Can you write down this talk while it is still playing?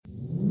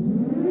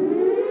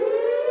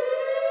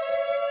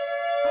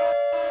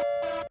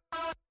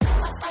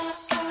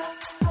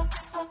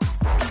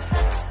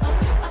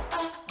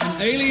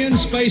alien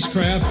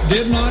spacecraft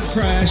did not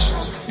crash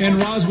in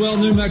Roswell,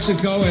 New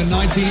Mexico in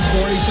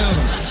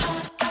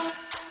 1947.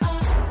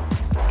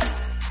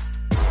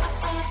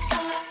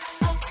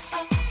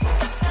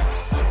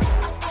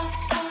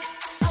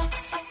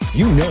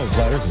 You know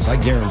flat earthers, I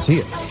guarantee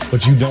it.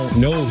 But you don't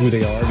know who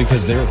they are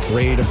because they're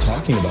afraid of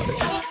talking about it.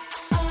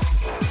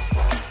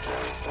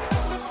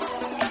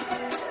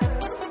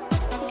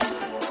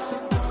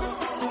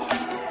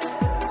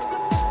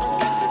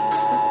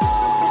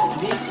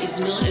 This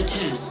is not a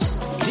test.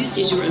 This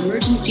is your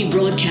emergency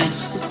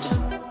broadcast system.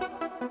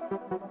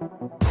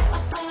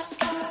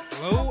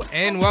 Hello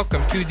and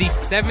welcome to the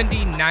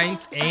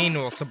 79th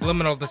Annual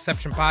Subliminal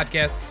Deception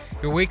Podcast,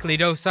 your weekly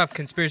dose of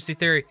conspiracy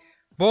theory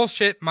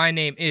bullshit. My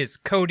name is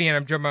Cody, and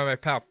I'm joined by my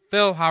pal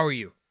Phil. How are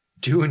you?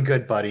 Doing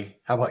good, buddy.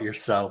 How about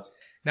yourself?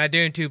 Not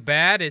doing too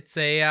bad. It's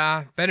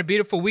been a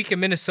beautiful week in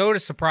Minnesota,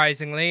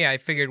 surprisingly. I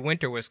figured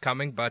winter was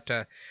coming, but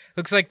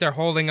looks like they're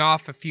holding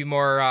off a few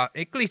more,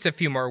 at least a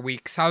few more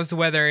weeks. How's the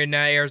weather in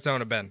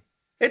Arizona been?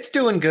 It's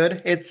doing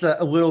good. It's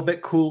a little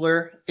bit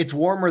cooler. It's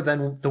warmer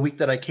than the week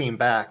that I came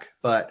back,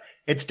 but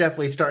it's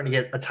definitely starting to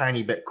get a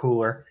tiny bit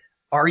cooler.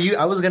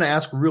 I was going to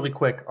ask really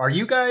quick, are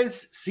you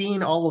guys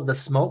seeing all of the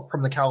smoke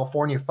from the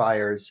California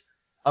fires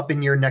up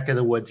in your neck of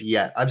the woods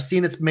yet? I've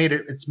seen it's made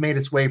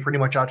its way pretty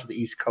much out to the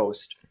East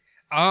Coast.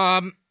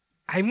 I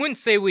wouldn't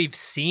say we've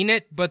seen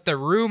it, but the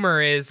rumor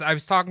is, I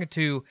was talking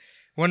to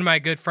one of my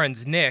good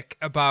friends, Nick,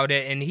 about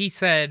it, and he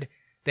said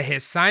that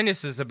his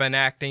sinuses have been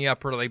acting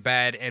up really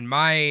bad, and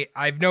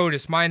I've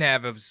noticed mine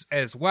have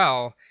as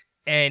well,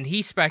 and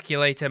he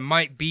speculates it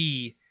might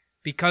be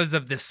because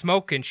of the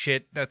smoke and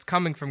shit that's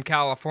coming from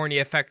California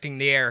affecting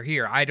the air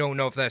here. I don't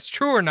know if that's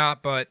true or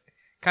not, but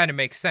kind of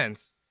makes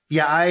sense.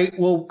 Yeah, I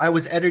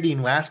was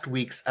editing last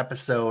week's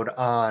episode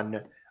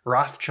on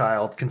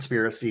Rothschild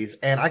conspiracies,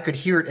 and I could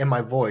hear it in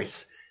my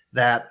voice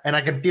and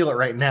I can feel it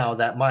right now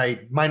that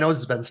my nose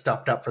has been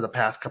stuffed up for the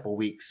past couple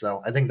weeks.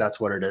 So I think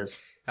that's what it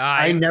is.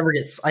 I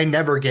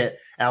never get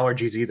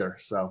allergies either.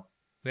 So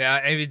yeah,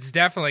 it's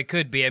definitely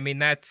could be. I mean,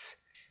 that's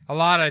a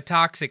lot of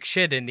toxic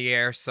shit in the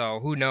air. So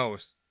who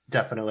knows?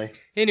 Definitely.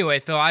 Anyway,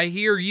 Phil, I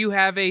hear you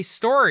have a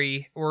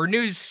story or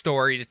news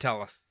story to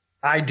tell us.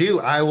 I do.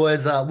 I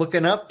was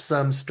looking up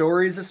some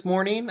stories this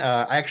morning.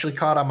 I actually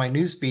caught on my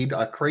newsfeed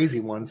a crazy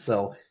one.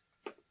 So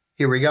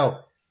here we go.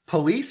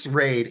 Police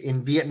raid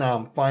in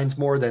Vietnam finds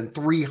more than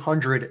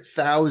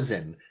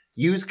 300,000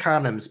 used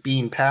condoms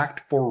being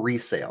packed for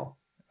resale.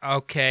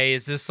 Okay,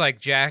 is this like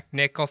Jack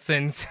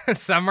Nicholson's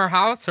summer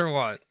house or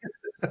what?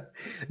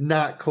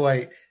 Not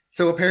quite.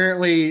 So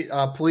apparently,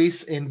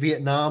 police in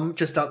Vietnam,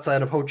 just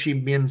outside of Ho Chi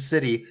Minh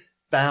City,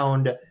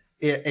 found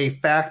a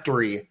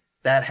factory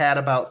that had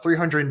about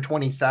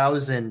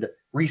 320,000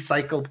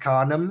 recycled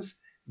condoms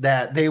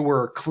that they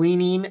were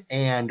cleaning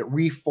and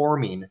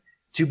reforming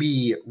to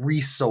be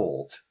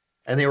resold.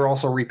 And they were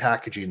also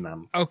repackaging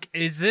them. Okay,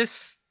 is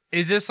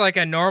this like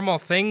a normal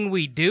thing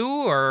we do,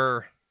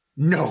 or?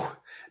 No,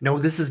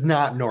 this is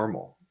not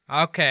normal.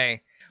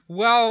 Okay.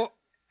 Well,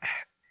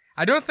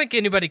 I don't think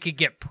anybody could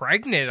get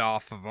pregnant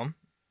off of them.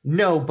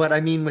 No, but I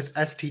mean with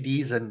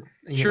STDs and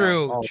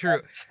all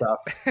that stuff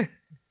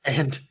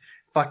and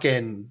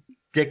fucking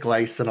dick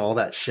lice and all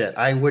that shit.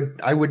 I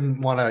wouldn't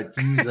want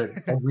to use a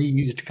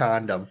reused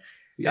condom.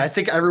 I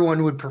think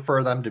everyone would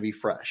prefer them to be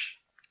fresh.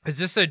 Is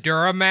this a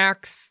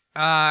Duramax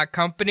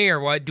company or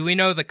what? Do we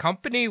know the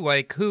company?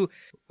 Like who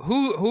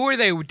are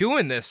they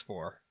doing this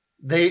for?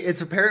 It's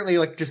apparently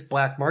like just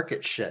black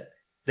market shit.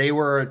 They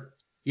were,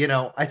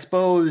 I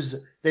suppose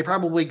they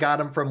probably got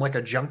them from like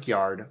a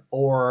junkyard,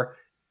 or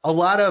a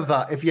lot of,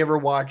 if you ever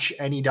watch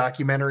any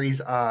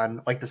documentaries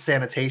on like the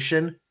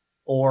sanitation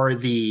or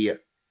the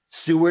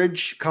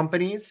sewage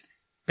companies,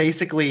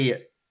 basically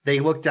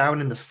they look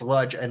down in the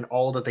sludge and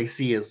all that they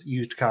see is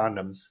used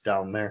condoms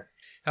down there.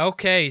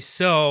 Okay,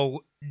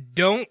 so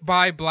don't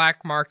buy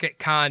black market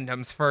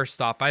condoms,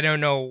 first off. I don't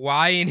know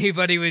why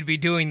anybody would be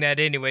doing that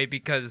anyway,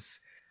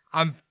 because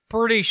I'm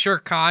pretty sure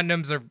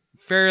condoms are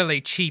fairly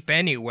cheap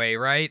anyway,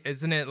 right?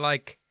 Isn't it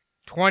like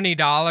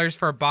 $20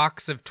 for a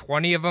box of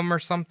 20 of them or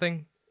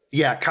something?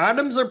 Yeah,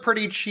 condoms are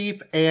pretty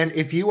cheap, and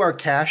if you are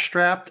cash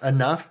strapped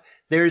enough,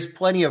 there's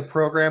plenty of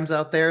programs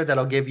out there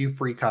that'll give you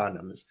free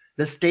condoms.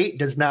 The state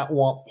does not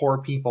want poor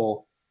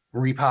people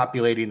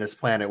repopulating this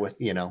planet with,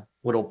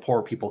 little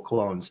poor people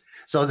clones.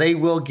 So they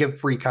will give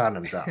free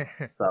condoms out.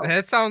 So.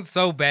 That sounds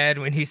so bad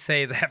when you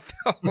say that,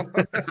 Phil.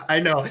 I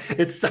know.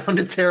 It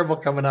sounded terrible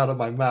coming out of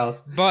my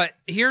mouth. But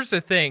here's the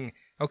thing.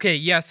 Okay,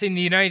 yes, in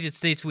the United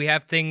States, we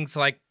have things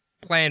like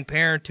Planned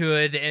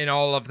Parenthood and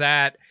all of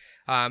that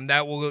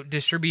that will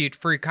distribute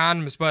free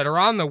condoms. But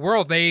around the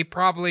world, they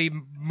probably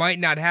might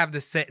not have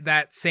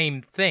that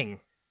same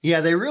thing.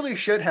 Yeah, they really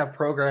should have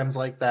programs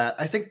like that.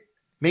 I think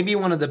maybe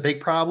one of the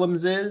big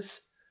problems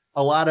is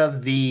a lot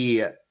of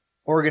the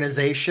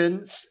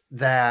organizations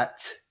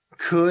that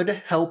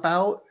could help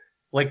out,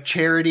 like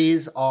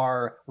charities,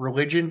 are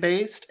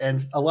religion-based,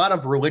 and a lot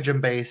of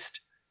religion-based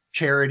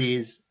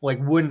charities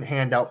wouldn't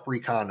hand out free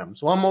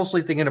condoms. Well, I'm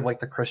mostly thinking of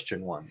the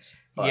Christian ones.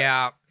 But.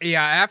 Yeah.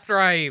 After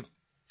I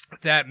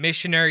that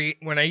missionary,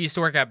 when I used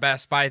to work at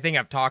Best Buy, I think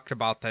I've talked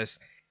about this.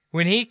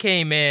 When he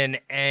came in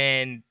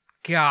and,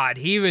 God,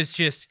 he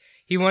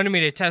wanted me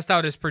to test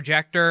out his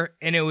projector,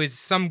 and it was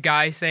some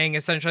guy saying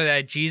essentially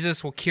that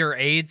Jesus will cure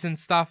AIDS and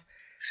stuff.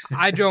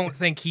 I don't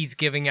think he's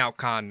giving out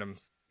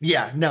condoms.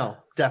 Yeah, no,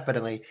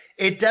 definitely.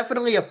 It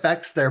definitely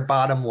affects their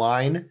bottom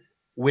line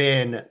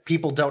when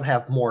people don't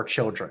have more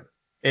children.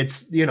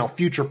 It's,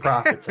 future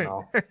profits and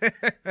all.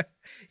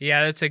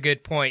 Yeah, that's a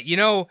good point.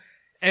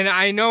 And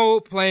I know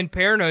Planned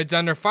Parenthood's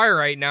under fire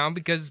right now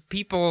because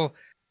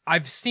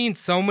I've seen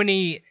so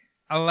many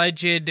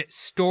alleged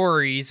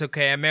stories,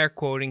 okay, I'm air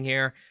quoting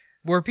here,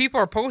 where people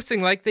are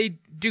posting like they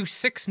do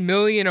 6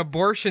 million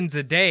abortions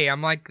a day.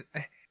 I'm like,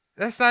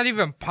 that's not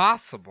even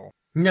possible.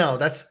 No,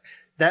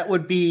 that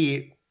would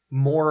be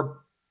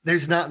more.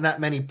 There's not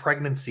that many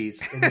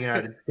pregnancies in the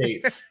United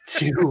States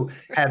to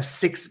have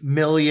 6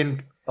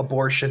 million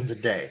abortions a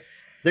day.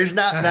 There's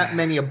not that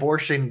many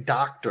abortion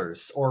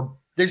doctors, or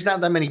there's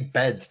not that many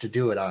beds to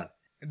do it on.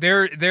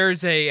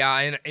 There's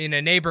in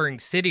a neighboring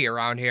city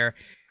around here,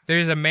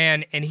 there's a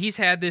man, and he's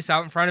had this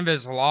out in front of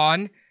his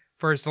lawn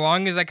for as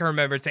long as I can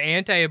remember. It's an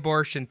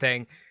anti-abortion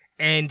thing,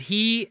 and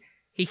he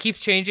keeps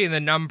changing the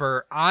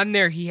number. On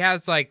there, he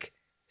has,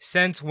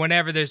 since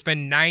whenever there's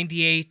been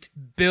 98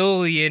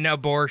 billion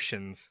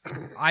abortions.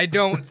 I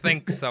don't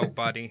think so,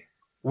 buddy.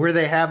 Were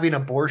they having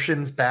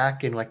abortions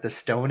back in, the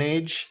Stone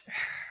Age?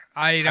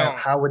 I don't.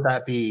 How would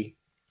that be?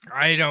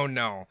 I don't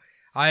know.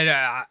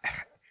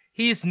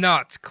 He's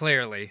nuts,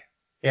 clearly.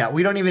 Yeah,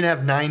 we don't even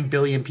have 9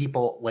 billion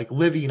people,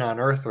 living on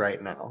Earth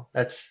right now.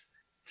 It's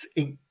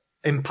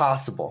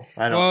impossible.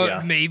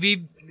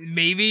 Maybe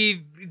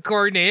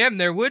according to him,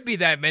 there would be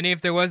that many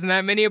if there wasn't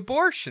that many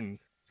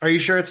abortions. Are you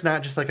sure it's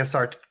not just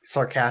a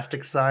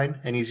sarcastic sign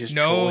and he's just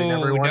trolling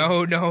everyone?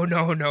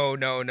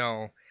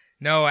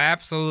 No,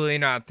 absolutely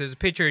not. There's a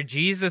picture of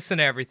Jesus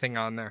and everything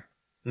on there.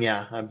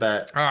 Yeah, I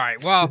bet. All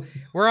right, well,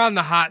 we're on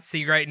the hot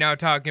seat right now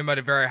talking about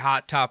a very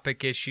hot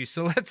topic issue,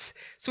 so let's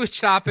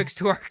switch topics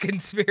to our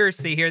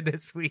conspiracy here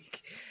this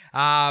week.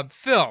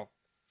 Phil,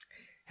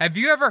 have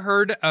you ever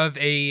heard of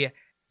a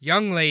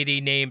young lady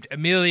named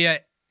Amelia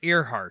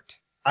Earhart?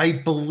 I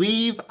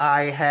believe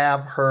I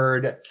have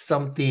heard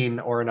something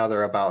or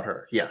another about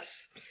her,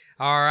 yes.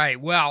 All right,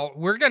 well,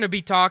 we're going to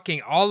be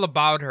talking all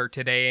about her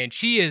today, and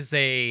she is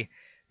an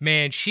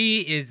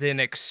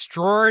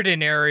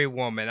extraordinary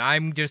woman.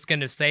 I'm just going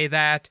to say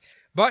that.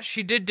 But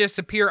she did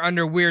disappear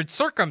under weird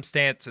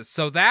circumstances.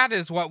 So that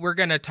is what we're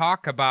going to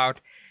talk about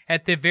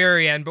at the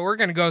very end. But we're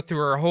going to go through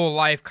her whole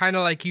life, kind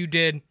of like you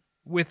did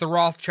with the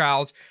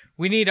Rothschilds.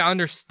 We need to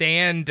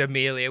understand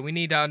Amelia. We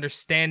need to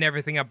understand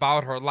everything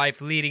about her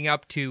life leading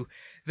up to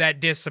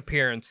that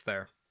disappearance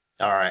there.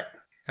 All right.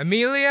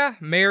 Amelia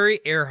Mary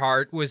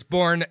Earhart was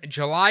born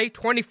July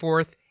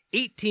 24th,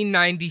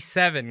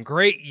 1897,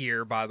 great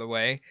year, by the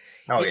way.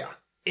 Oh, yeah.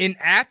 In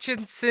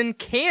Atchison,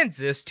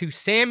 Kansas, to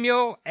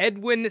Samuel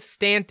Edwin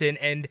Stanton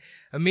and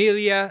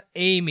Amelia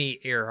Amy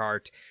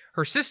Earhart.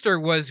 Her sister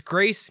was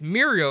Grace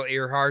Muriel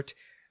Earhart.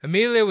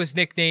 Amelia was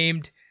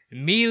nicknamed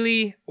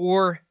Mealy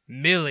or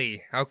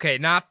Millie. Okay,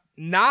 not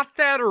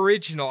that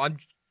original. I'm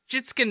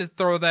just going to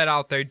throw that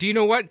out there. Do you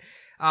know what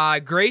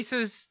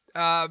Grace's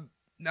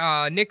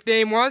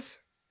nickname was?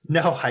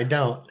 No, I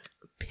don't.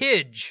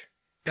 Pidge.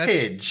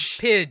 Pidge.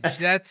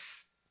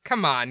 That's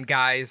come on,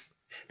 guys.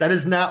 That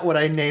is not what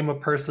I name a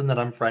person that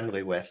I'm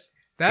friendly with.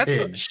 That's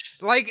Pidge.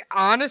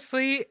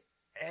 Honestly,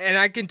 and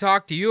I can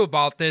talk to you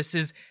about this,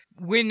 is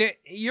when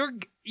you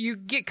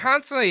get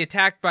constantly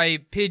attacked by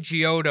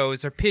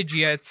Pidgeotos or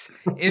Pidgeots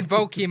in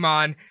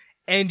Pokemon,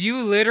 and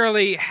you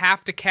literally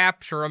have to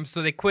capture them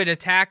so they quit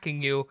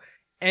attacking you,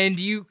 and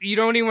you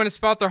don't even want to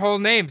spell out their whole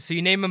name, so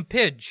you name them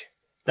Pidge.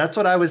 That's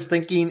what I was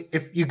thinking.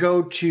 If you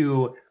go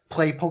to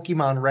play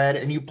Pokemon Red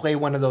and you play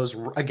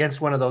against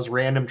one of those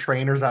random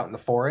trainers out in the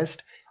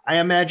forest, I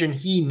imagine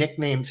he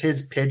nicknames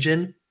his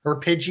pigeon or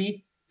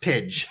Pidgey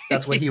Pidge.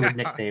 That's what he would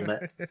nickname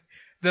it.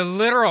 The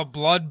literal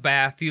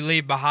bloodbath you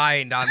leave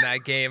behind on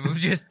that game of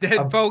just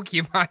dead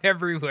Pokemon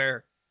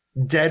everywhere.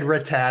 Dead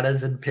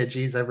Rattatas and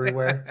Pidgeys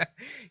everywhere.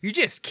 You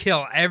just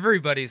kill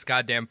everybody's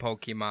goddamn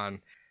Pokemon.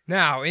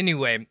 Now,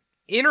 anyway,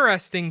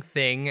 interesting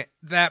thing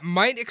that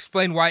might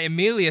explain why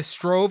Amelia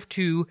strove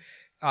to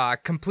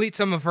complete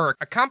some of her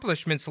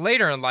accomplishments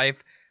later in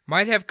life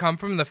might have come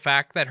from the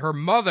fact that her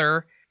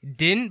mother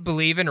didn't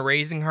believe in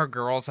raising her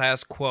girls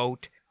as,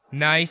 quote,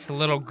 nice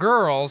little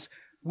girls,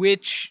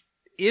 which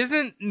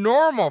isn't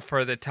normal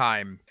for the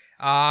time.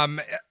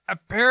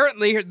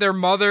 Apparently their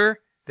mother,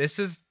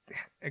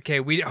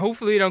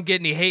 hopefully we don't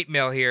get any hate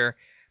mail here,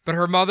 but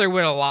her mother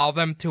would allow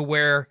them to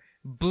wear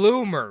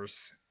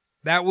bloomers.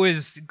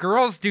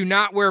 Girls do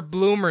not wear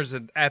bloomers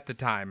at the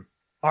time.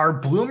 Are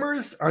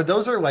bloomers?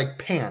 Those are like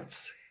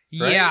pants,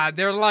 right? Yeah,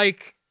 they're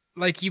like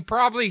you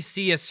probably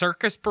see a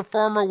circus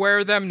performer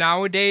wear them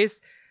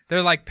nowadays.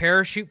 They're like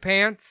parachute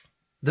pants.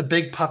 The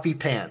big puffy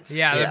pants.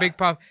 Yeah, the big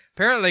puff.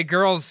 Apparently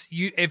girls,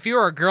 if you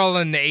were a girl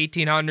in the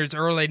 1800s,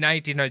 early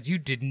 1900s, you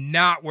did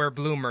not wear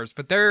bloomers,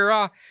 but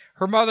her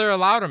mother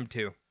allowed them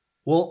to.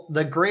 Well,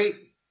 the great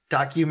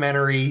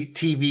documentary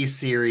TV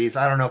series.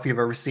 I don't know if you've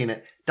ever seen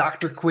it.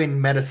 Dr.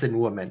 Quinn, Medicine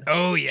Woman.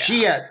 Oh yeah.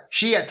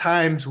 She at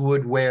times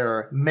would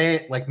wear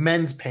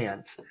men's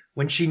pants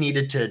when she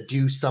needed to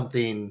do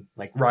something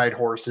like ride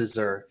horses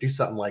or do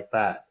something like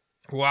that.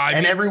 Well,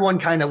 everyone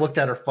kind of looked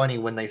at her funny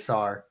when they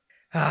saw her.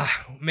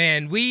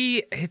 Man,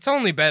 it's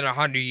only been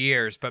 100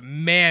 years, but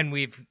man,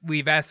 we've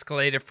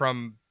escalated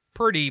from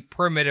pretty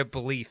primitive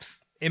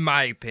beliefs, in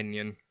my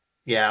opinion.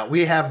 Yeah,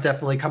 we have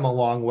definitely come a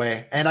long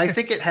way. And I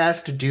think it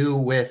has to do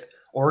with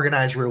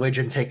organized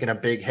religion taking a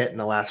big hit in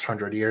the last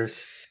 100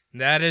 years.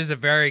 That is a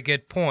very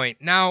good point.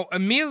 Now,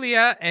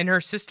 Amelia and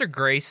her sister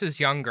Grace, as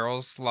young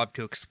girls, loved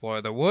to explore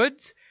the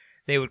woods.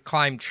 They would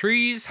climb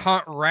trees,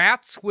 hunt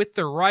rats with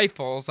their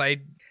rifles.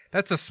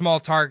 That's a small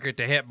target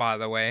to hit, by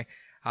the way.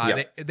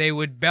 Yep. They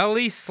would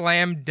belly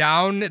slam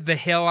down the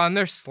hill on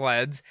their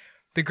sleds.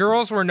 The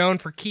girls were known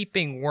for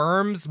keeping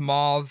worms,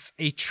 moths,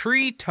 a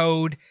tree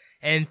toad,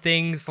 and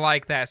things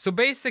like that. So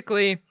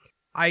basically,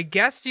 I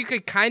guess you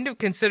could kind of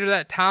consider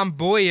that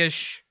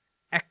tomboyish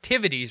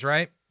activities,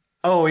 right?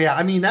 Oh, yeah.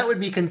 I mean, that would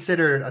be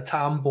considered a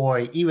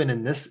tomboy even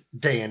in this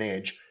day and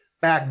age.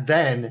 Back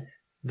then,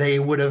 they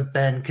would have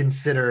been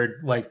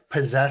considered like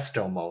possessed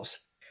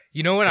almost.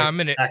 You know what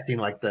acting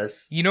like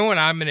this. You know what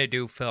I'm going to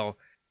do, Phil?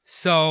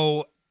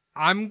 So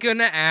I'm going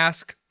to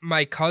ask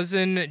my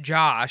cousin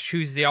Josh,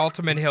 who's the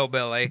ultimate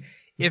hillbilly,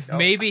 if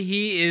maybe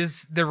he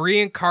is the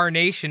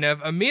reincarnation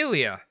of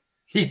Amelia.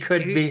 He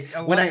could be.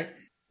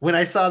 When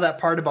I saw that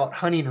part about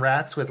hunting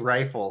rats with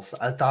rifles,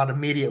 I thought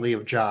immediately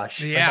of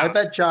Josh. Yeah. Like, I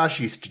bet Josh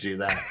used to do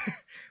that.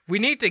 We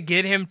need to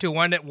get him to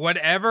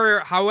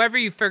however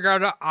you figure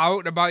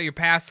out about your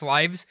past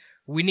lives,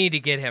 we need to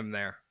get him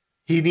there.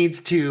 He needs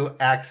to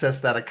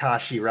access that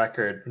Akashi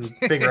record and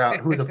figure out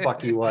who the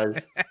fuck he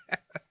was.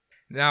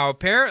 Now,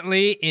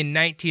 apparently, in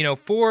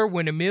 1904,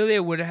 when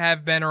Amelia would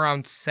have been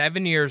around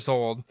 7 years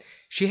old,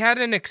 she had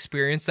an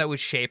experience that would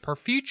shape her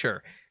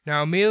future.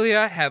 Now,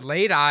 Amelia had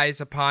laid eyes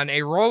upon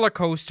a roller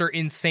coaster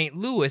in St.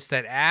 Louis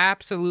that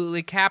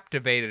absolutely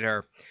captivated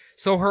her.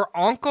 So her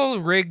uncle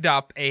rigged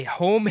up a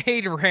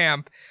homemade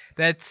ramp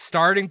that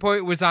starting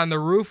point was on the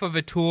roof of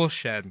a tool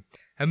shed.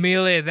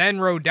 Amelia then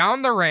rode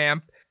down the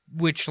ramp,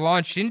 which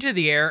launched into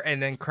the air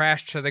and then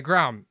crashed to the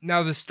ground.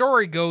 Now, the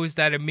story goes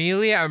that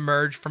Amelia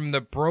emerged from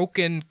the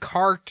broken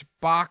cart,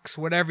 box,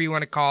 whatever you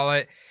want to call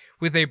it,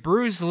 with a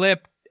bruised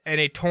lip and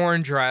a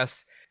torn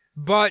dress,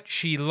 but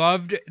she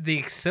loved the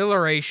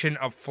exhilaration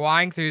of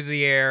flying through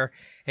the air,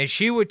 and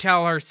she would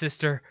tell her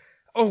sister,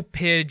 "Oh,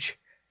 Pidge,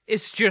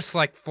 it's just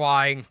like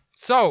flying."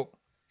 So,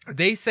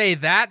 they say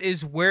that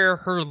is where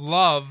her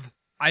love,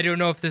 I don't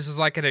know if this is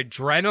like an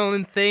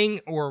adrenaline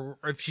thing or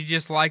if she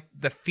just liked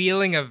the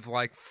feeling of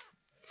like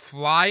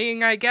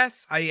flying, I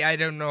guess. I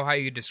don't know how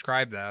you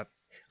describe that.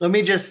 Let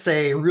me just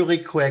say really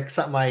quick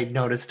something I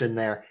noticed in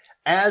there.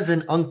 As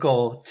an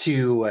uncle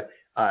to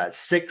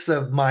 6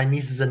 of my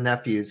nieces and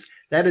nephews,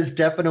 that is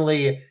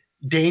definitely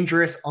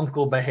dangerous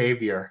uncle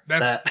behavior.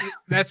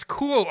 That's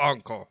cool,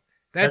 uncle.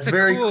 That's a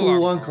very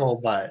cool uncle.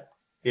 uncle, but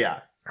yeah.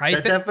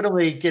 That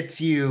definitely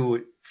gets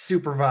you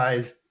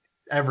supervised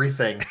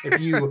everything. If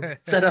you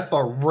set up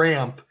a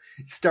ramp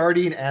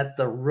starting at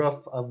the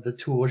roof of the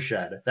tool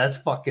shed, that's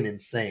fucking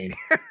insane.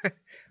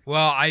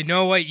 Well, I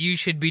know what you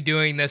should be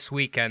doing this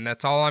weekend.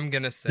 That's all I'm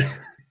going to say.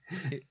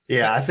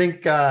 Yeah, I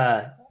think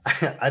I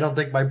don't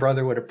think my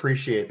brother would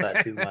appreciate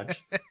that too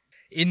much.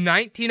 In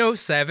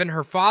 1907,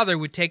 her father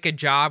would take a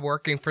job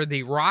working for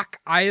the Rock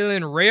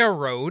Island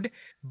Railroad,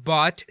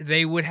 but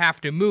they would have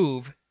to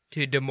move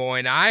to Des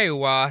Moines,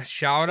 Iowa.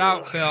 Shout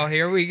out, Phil.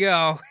 Here we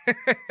go.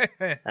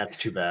 That's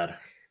too bad.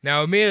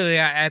 Now, Amelia,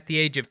 at the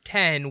age of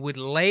 10, would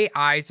lay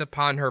eyes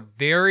upon her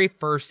very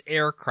first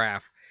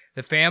aircraft.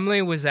 The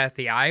family was at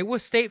the Iowa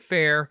State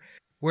Fair,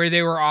 where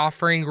they were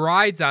offering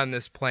rides on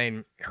this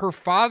plane. Her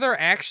father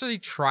actually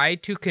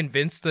tried to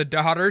convince the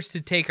daughters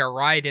to take a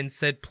ride in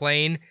said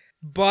plane,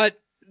 but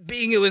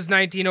being it was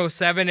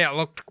 1907, it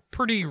looked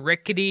pretty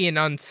rickety and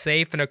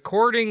unsafe, and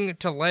according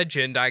to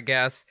legend, I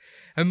guess,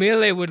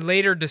 Amelia would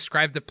later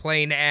describe the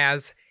plane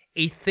as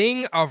a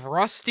thing of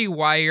rusty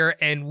wire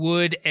and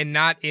wood and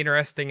not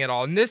interesting at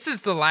all. And this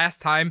is the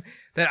last time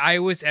that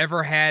Iowa's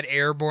ever had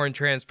airborne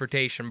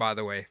transportation, by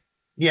the way.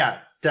 Yeah,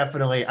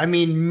 definitely. I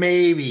mean,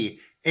 maybe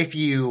if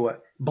you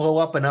blow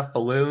up enough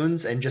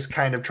balloons and just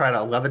kind of try to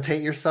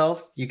levitate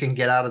yourself, you can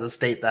get out of the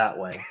state that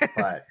way.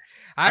 But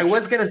I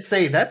was going to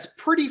say, that's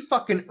pretty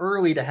fucking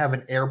early to have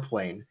an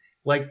airplane.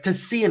 Like, to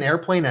see an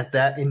airplane at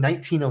that in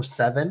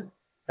 1907,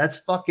 that's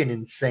fucking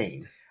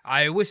insane.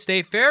 Iowa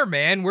State Fair,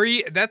 man.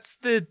 That's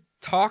the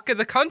talk of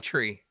the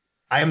country.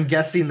 I'm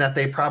guessing that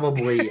they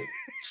probably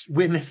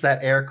witnessed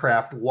that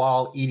aircraft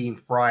while eating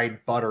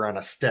fried butter on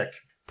a stick.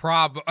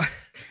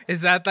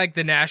 Is that like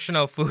the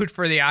national food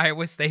for the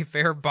Iowa State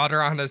Fair,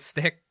 butter on a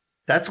stick?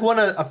 That's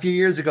a few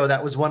years ago,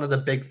 that was one of the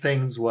big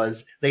things,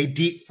 was they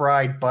deep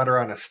fried butter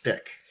on a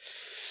stick.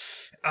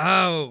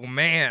 Oh,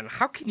 man.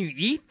 How can you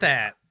eat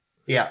that?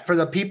 Yeah, for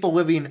the people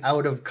living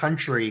out of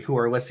country who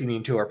are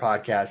listening to our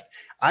podcast,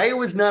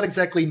 Iowa's not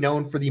exactly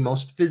known for the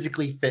most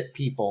physically fit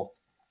people.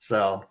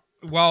 So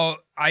Well,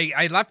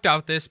 I left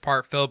out this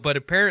part, Phil, but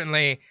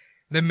apparently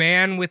the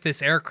man with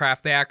this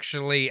aircraft, they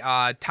actually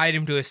tied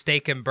him to a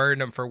stake and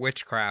burned him for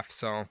witchcraft,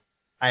 so...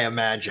 I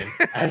imagine,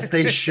 as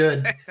they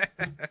should.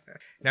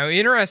 Now,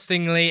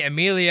 interestingly,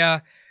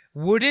 Amelia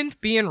wouldn't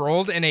be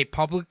enrolled in a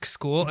public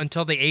school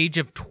until the age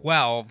of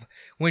 12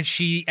 when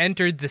she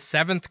entered the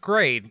 7th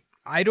grade.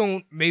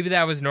 Maybe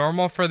that was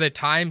normal for the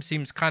time,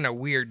 seems kind of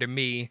weird to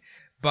me.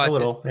 But, a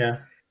little, yeah.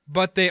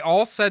 But they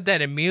all said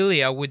that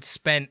Amelia would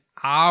spend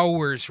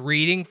hours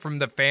reading from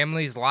the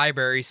family's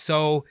library,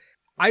 so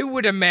I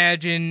would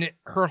imagine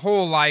her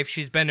whole life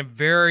she's been a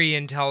very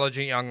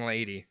intelligent young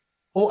lady.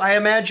 Well, I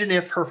imagine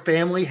if her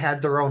family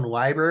had their own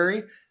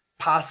library,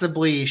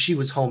 possibly she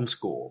was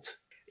homeschooled.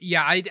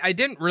 Yeah, I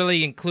didn't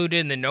really include it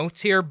in the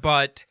notes here,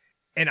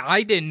 and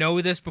I didn't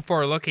know this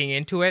before looking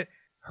into it,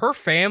 her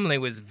family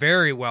was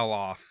very well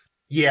off.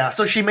 Yeah,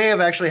 so she may have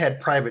actually had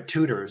private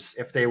tutors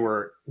if they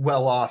were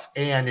well off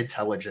and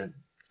intelligent.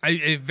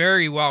 It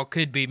very well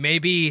could be.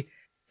 Maybe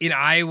in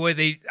Iowa,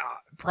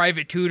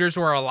 private tutors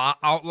were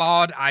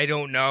outlawed. I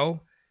don't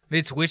know. If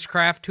it's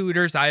witchcraft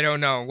tutors, I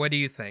don't know. What do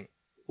you think?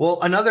 Well,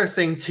 another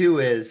thing, too,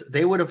 is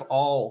they would have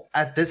all,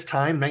 at this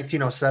time,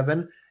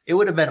 1907, it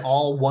would have been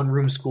all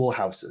one-room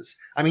schoolhouses.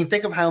 I mean,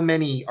 think of how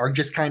many are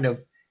just kind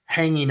of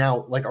hanging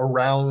out, like,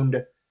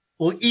 around.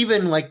 Well,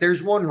 even, like,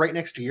 there's one right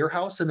next to your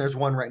house, and there's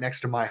one right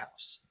next to my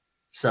house.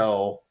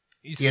 So,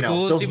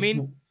 Schools, you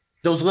mean?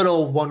 Those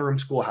little one-room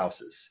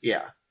schoolhouses,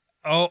 yeah.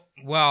 Oh,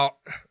 well,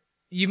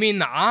 you mean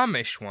the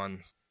Amish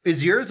ones.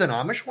 Is yours an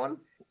Amish one?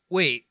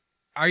 Wait,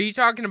 are you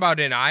talking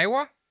about in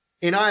Iowa?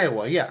 In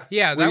Iowa, yeah.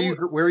 Yeah,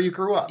 where you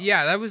grew up.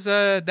 Yeah, that was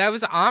an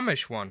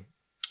Amish one.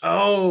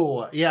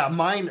 Oh, yeah,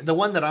 mine. The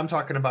one that I'm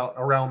talking about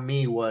around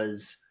me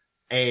was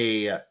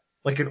an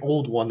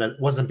old one that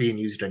wasn't being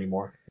used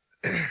anymore.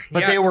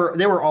 But yeah.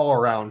 they were all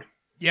around.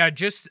 Yeah,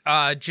 just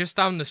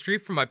down the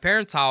street from my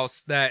parents'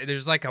 house. That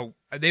there's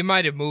they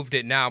might have moved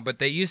it now, but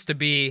they used to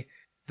be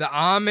the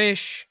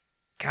Amish.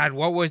 God,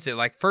 what was it,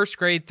 like 1st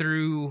grade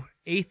through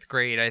 8th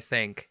grade? I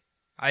think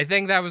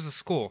that was a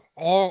school.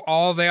 They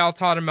all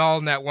taught them all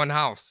in that one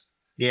house.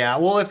 Yeah,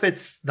 well, if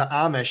it's the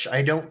Amish,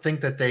 I don't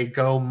think that they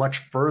go much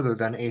further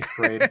than 8th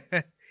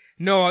grade.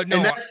 No. And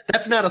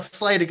that's not a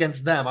slight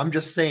against them. I'm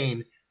just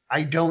saying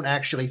I don't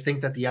actually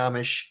think that the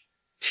Amish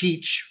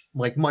teach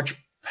like much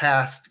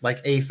past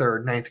like 8th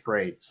or 9th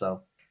grade.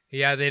 So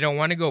yeah, they don't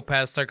want to go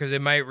past there because they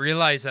might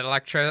realize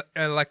that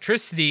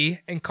electricity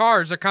and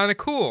cars are kind of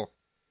cool.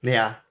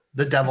 Yeah,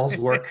 the devil's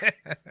work.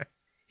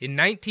 In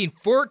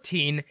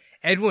 1914,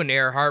 Edwin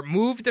Earhart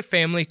moved the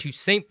family to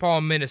St.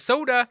 Paul,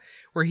 Minnesota,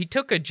 where he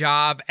took a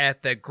job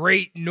at the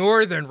Great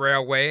Northern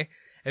Railway.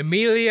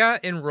 Amelia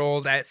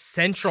enrolled at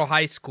Central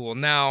High School.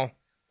 Now,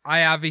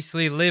 I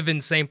obviously live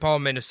in St. Paul,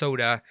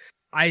 Minnesota.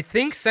 I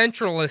think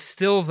Central is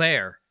still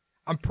there.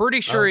 I'm pretty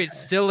sure it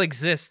still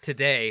exists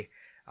today.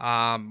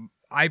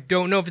 I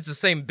don't know if it's the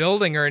same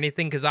building or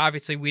anything because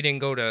obviously we didn't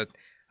go to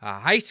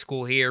high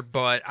school here,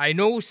 but I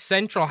know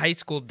Central High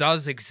School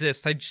does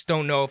exist. I just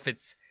don't know if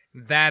it's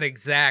that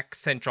exact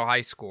Central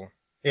High School.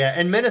 Yeah,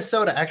 and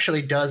Minnesota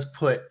actually does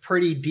put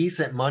pretty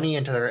decent money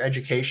into their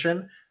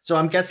education. So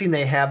I'm guessing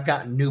they have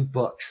gotten new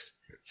books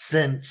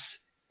since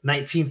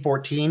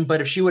 1914.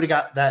 But if she would have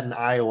got that in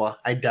Iowa,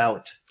 I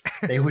doubt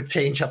they would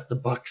change up the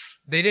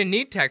books. They didn't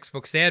need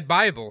textbooks. They had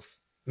Bibles.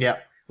 Yeah,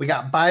 we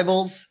got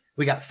Bibles.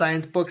 We got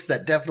science books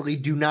that definitely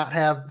do not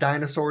have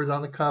dinosaurs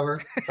on the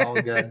cover. It's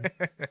all good.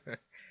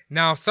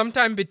 Now,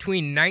 sometime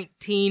between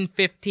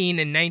 1915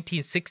 and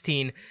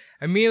 1916,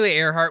 Amelia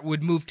Earhart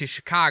would move to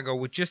Chicago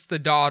with just the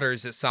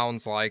daughters, it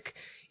sounds like.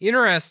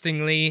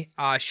 Interestingly,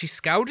 she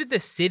scouted the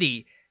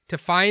city to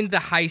find the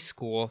high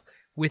school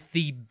with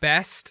the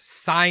best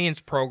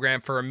science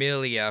program for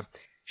Amelia.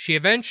 She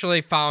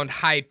eventually found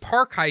Hyde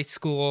Park High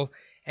School,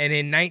 and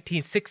in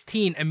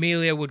 1916,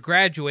 Amelia would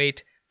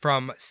graduate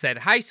from said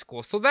high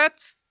school. So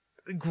that's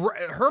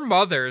her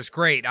mother is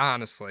great,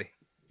 honestly.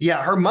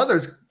 Yeah, her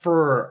mother's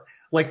for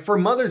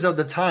mothers of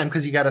the time,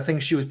 because you got to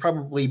think she was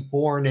probably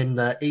born in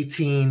the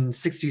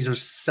 1860s or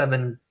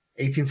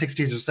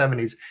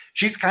 70s.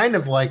 She's kind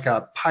of like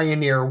a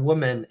pioneer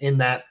woman in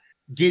that,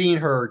 getting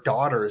her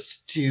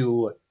daughters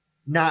to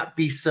not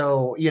be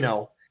so,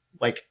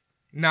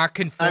 not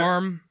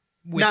conform.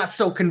 Not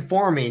so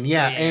conforming,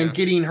 yeah. And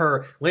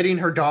letting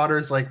her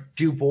daughters like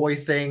do boy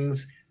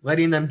things,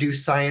 letting them do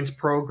science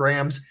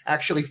programs,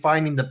 actually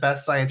finding the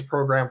best science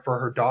program for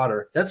her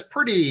daughter. That's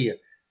pretty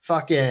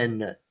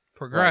fucking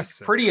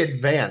progressive, pretty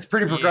advanced,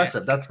 pretty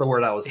progressive. Yeah. That's the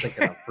word I was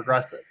thinking of.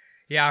 Progressive.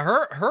 Yeah,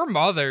 her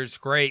mother's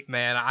great,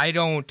 man.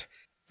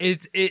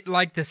 It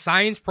like the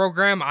science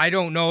program. I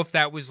don't know if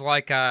that was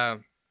like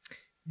a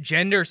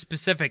gender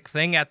specific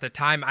thing at the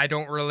time. I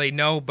don't really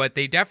know, but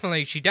she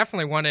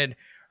definitely wanted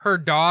her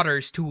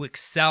daughters to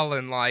excel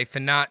in life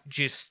and not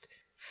just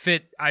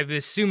fit. I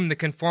assume the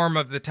conform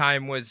of the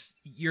time was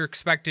you're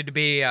expected to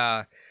be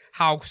a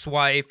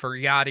housewife or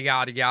yada,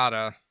 yada,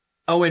 yada.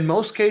 Oh, in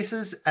most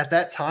cases at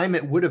that time,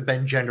 it would have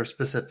been gender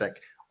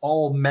specific,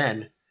 all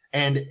men.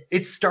 And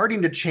it's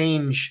starting to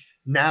change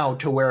now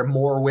to where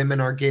more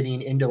women are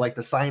getting into like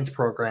the science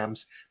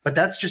programs, but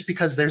that's just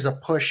because there's a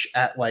push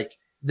at like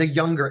the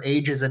younger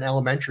ages in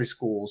elementary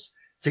schools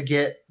to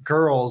get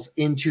girls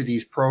into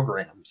these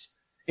programs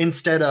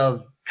instead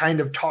of kind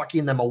of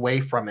talking them away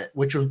from it,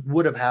 which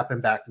would have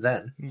happened back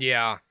then.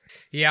 Yeah,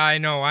 I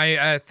know.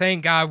 I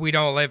thank God we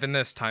don't live in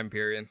this time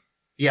period.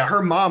 Yeah,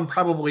 her mom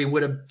probably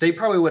would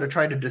have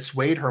tried to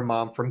dissuade her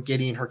mom from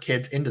getting her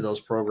kids into those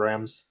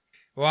programs.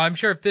 Well, I'm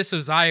sure if this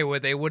was Iowa,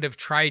 they would have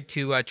tried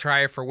to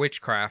try her for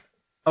witchcraft.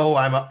 Oh,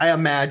 I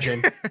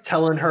imagine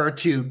telling her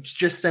to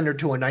just send her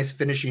to a nice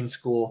finishing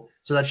school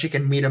so that she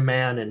can meet a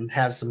man and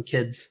have some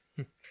kids.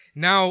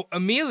 Now,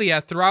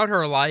 Amelia, throughout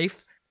her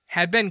life,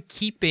 had been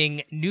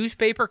keeping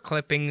newspaper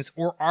clippings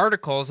or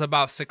articles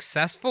about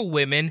successful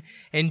women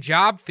in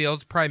job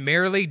fields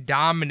primarily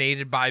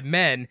dominated by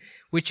men,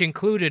 which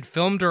included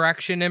film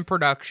direction and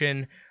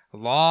production,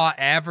 law,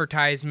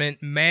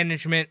 advertisement,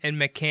 management, and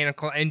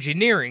mechanical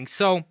engineering.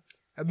 So,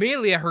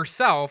 Amelia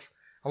herself,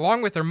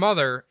 along with her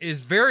mother,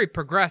 is very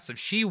progressive.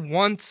 She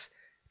wants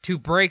to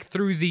break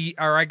through she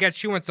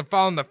wants to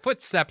follow in the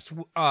footsteps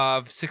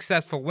of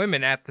successful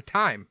women at the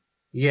time.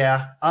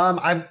 Yeah,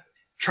 I'm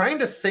trying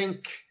to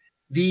think.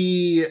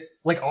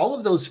 All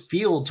of those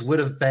fields would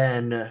have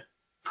been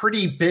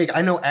pretty big.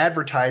 I know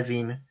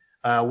advertising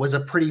was a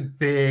pretty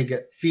big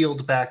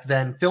field back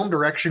then. Film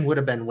direction would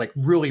have been like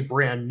really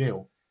brand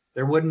new.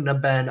 There wouldn't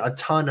have been a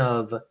ton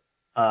of,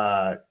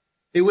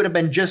 it would have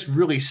been just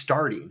really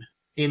starting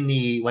in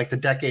the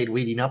decade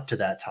leading up to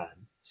that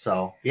time.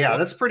 So yeah,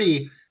 that's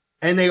pretty,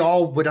 and they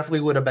all would have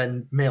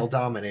been male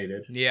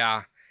dominated.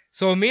 Yeah.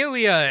 So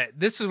Amelia,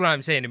 this is what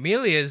I'm saying.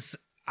 Amelia is,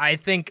 I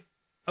think,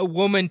 a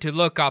woman to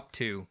look up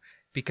to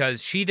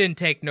because she didn't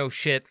take no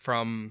shit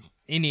from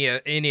any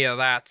of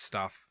that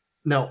stuff.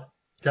 No,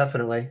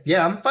 definitely.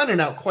 Yeah, I'm finding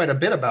out quite a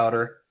bit about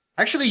her.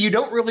 Actually, you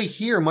don't really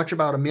hear much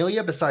about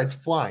Amelia besides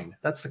flying.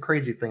 That's the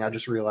crazy thing I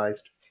just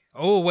realized.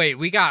 Oh, wait,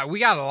 we got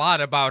a lot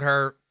about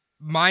her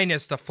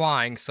minus the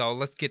flying, so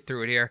let's get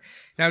through it here.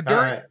 Now,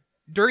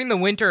 during the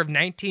winter of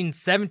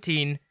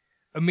 1917,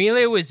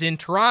 Amelia was in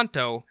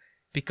Toronto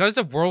because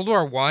of World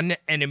War I,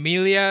 and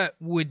Amelia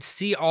would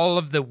see all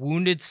of the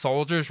wounded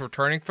soldiers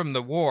returning from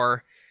the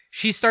war.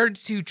 She started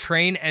to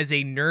train as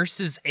a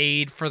nurse's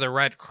aide for the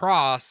Red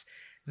Cross,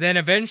 then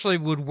eventually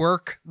would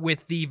work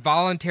with the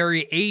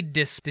Voluntary Aid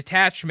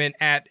Detachment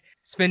at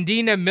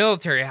Spadina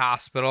Military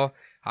Hospital.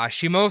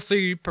 She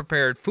mostly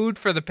prepared food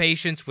for the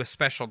patients with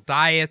special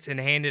diets and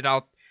handed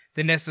out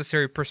the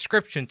necessary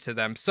prescriptions to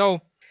them.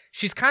 So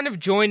she's kind of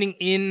joining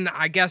in,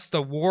 I guess,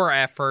 the war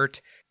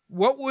effort.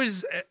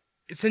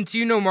 Since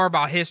you know more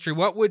about history,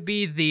 what would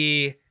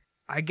be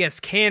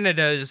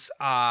Canada's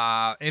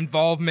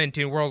involvement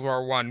in World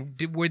War I?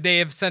 Would they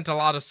have sent a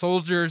lot of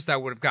soldiers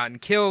that would have gotten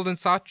killed and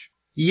such?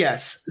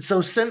 Yes. So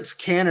since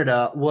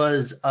Canada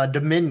was a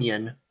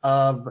dominion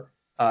of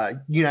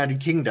United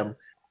Kingdom,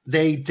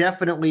 they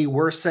definitely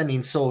were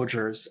sending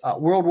soldiers.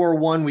 World War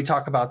I, we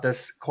talk about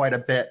this quite a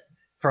bit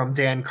from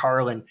Dan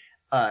Carlin.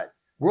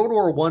 World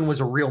War I was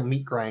a real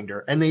meat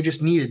grinder, and they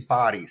just needed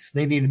bodies.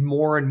 They needed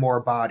more and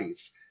more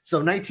bodies. So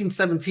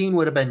 1917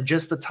 would have been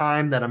just the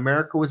time that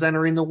America was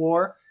entering the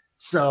war.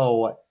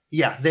 So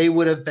yeah, they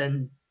would have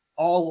been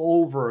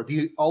all over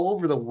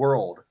the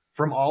world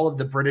from all of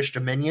the British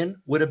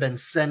Dominion would have been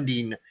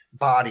sending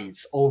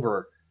bodies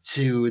over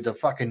to the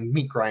fucking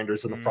meat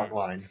grinders in the front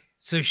line.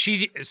 So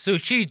she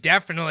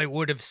definitely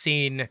would have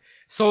seen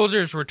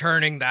soldiers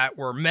returning that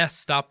were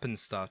messed up and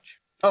such.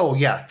 Oh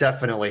yeah,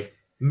 definitely.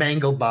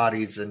 Mangled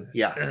bodies and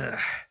yeah. Ugh.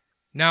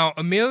 Now,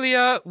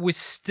 Amelia was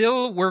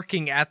still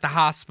working at the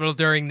hospital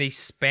during the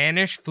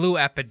Spanish flu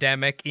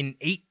epidemic in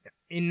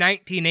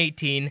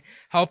 1918,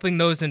 helping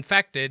those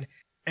infected,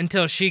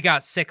 until she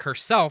got sick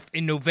herself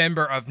in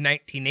November of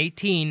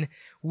 1918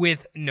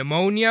 with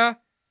pneumonia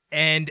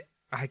and,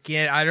 I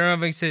don't know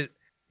if I said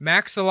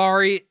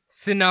maxillary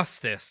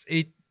sinustis.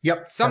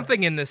 Yep.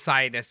 Something in the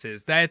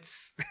sinuses.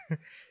 That's...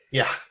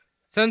 Yeah.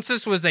 Since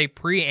this was a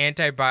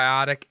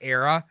pre-antibiotic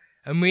era,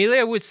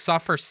 Amelia would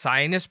suffer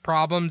sinus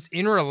problems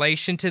in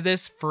relation to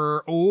this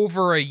for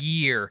over a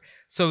year.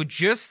 So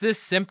just this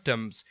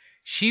symptoms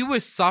she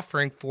was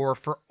suffering for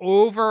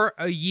over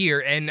a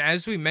year. And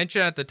as we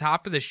mentioned at the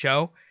top of the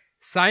show,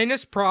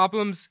 sinus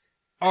problems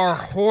are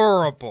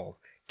horrible.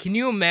 Can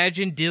you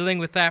imagine dealing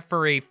with that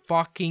for a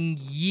fucking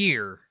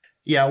year?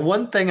 Yeah,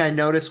 one thing I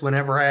notice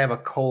whenever I have a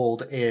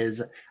cold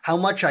is how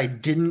much I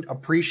didn't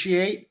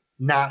appreciate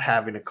not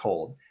having a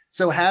cold.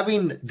 So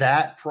having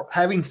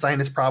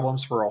sinus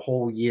problems for a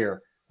whole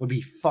year would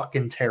be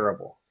fucking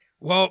terrible.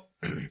 Well,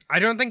 I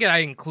don't think I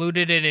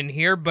included it in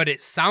here, but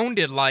it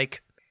sounded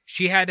like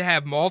she had to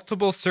have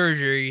multiple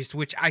surgeries,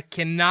 which I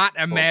cannot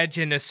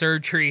imagine a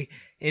surgery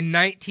in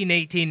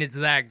 1918 is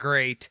that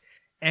great.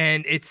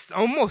 And it's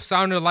almost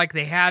sounded like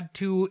they had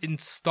to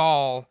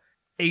install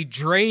a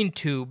drain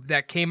tube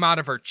that came out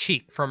of her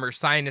cheek from her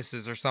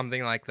sinuses or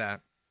something like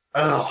that.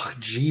 Oh,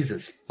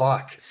 Jesus,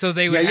 fuck. So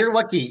they would you're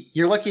lucky.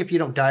 You're lucky if you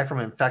don't die from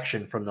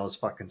infection from those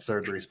fucking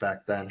surgeries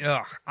back then.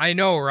 Ugh, I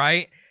know,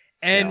 right?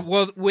 And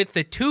well, with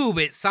the tube,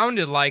 it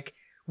sounded like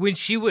when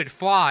she would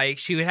fly,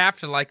 she would have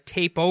to like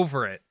tape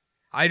over it.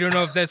 I don't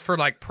know if that's for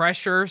like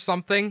pressure or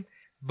something,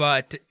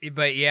 but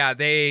yeah,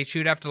 she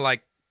would have to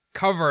like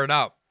cover it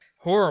up.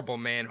 Horrible,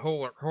 man.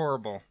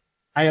 Horrible.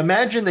 I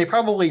imagine they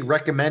probably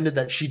recommended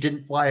that she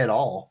didn't fly at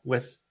all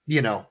with,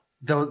 that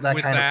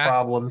kind of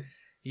problem.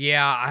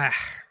 Yeah.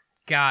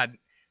 God.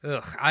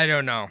 Ugh. I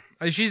don't know.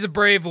 She's a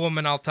brave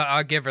woman.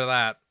 I'll give her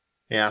that.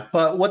 Yeah.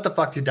 But what the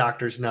fuck do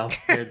doctors know?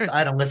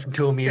 I don't listen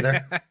to them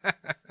either.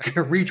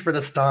 Reach for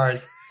the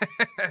stars.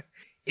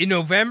 In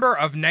November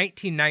of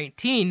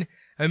 1919,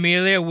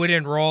 Amelia would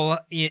enroll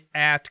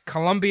at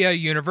Columbia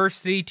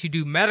University to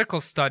do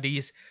medical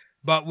studies,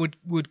 but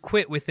would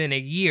quit within a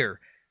year.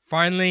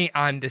 Finally,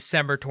 on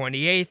December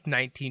 28th,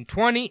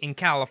 1920, in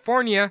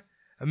California,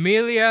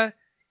 Amelia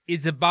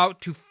is about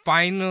to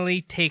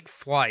finally take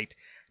flight.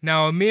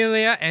 Now,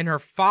 Amelia and her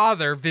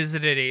father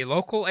visited a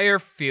local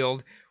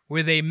airfield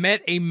where they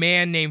met a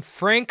man named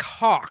Frank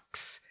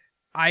Hawks.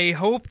 I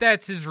hope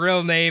that's his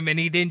real name and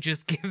he didn't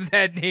just give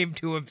that name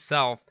to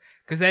himself,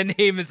 because that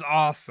name is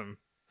awesome.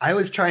 I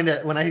was trying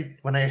to,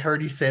 when I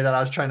heard you say that, I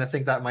was trying to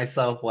think that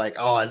myself, like,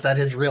 oh, is that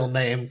his real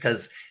name?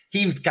 Because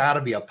he's got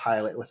to be a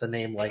pilot with a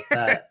name like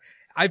that.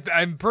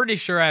 I'm pretty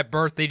sure at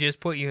birth they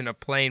just put you in a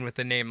plane with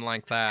a name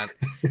like that.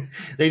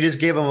 They just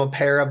gave him a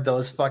pair of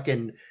those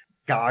fucking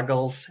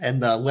goggles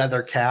and the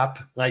leather cap.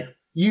 Like,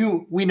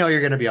 we know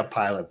you're going to be a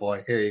pilot,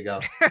 boy. Here you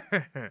go.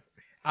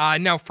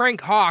 Now,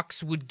 Frank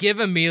Hawks would give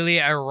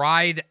Amelia a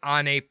ride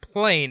on a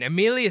plane.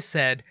 Amelia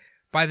said,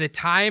 by the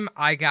time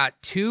I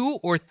got 200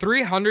 or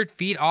 300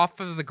 feet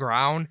off of the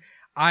ground,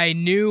 I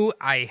knew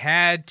I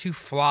had to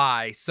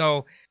fly.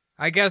 So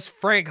I guess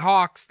Frank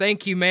Hawks,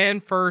 thank you, man,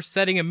 for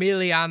setting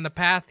Amelia on the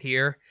path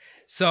here.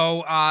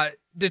 So,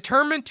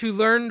 determined to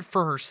learn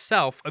for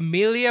herself,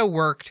 Amelia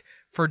worked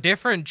for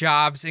different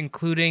jobs,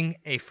 including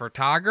a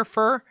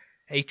photographer,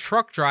 a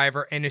truck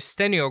driver, and a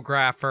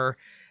stenographer.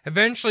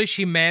 Eventually,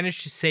 she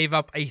managed to save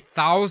up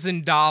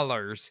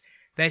 $1,000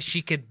 that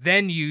she could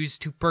then use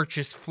to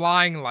purchase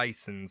flying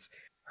license.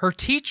 Her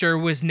teacher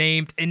was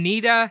named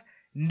Nita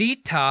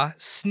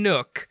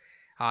Snook.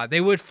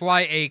 They would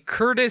fly a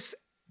Curtiss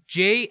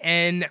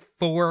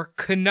JN-4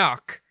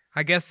 Canuck.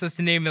 I guess that's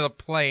the name of the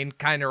plane.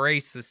 Kind of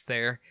racist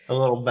there. A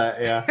little bit,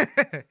 yeah.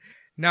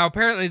 Now,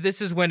 apparently,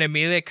 this is when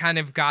Amelia kind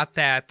of got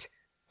that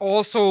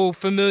also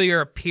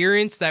familiar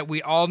appearance that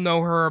we all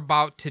know her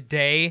about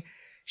today.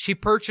 She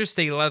purchased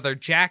a leather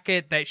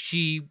jacket that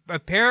she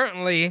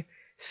apparently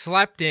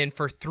slept in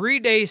for 3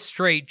 days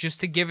straight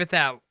just to give it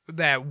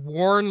that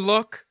worn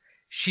look.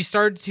 She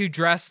started to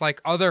dress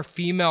like other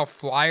female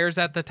flyers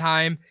at the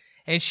time,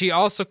 and she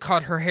also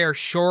cut her hair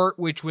short,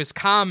 which was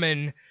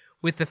common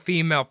with the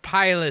female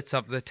pilots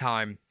of the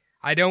time.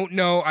 I don't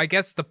know, I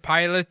guess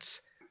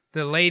the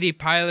lady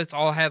pilots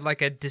all had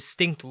like a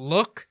distinct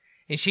look,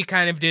 and she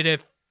kind of did a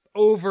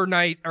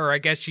overnight, or I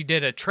guess she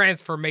did a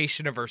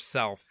transformation of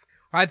herself.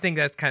 I think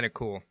that's kind of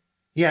cool.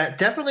 Yeah, it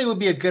definitely would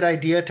be a good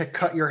idea to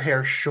cut your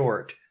hair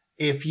short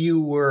if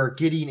you were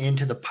getting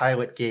into the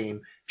pilot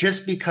game,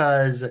 just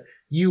because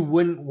you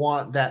wouldn't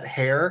want that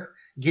hair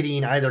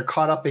getting either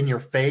caught up in your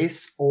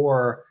face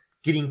or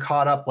getting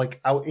caught up like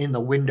out in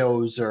the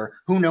windows, or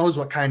who knows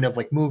what kind of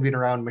like moving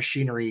around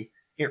machinery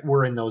it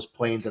were in those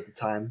planes at the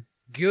time.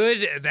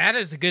 Good. That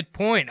is a good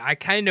point. I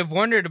kind of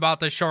wondered about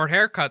the short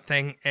haircut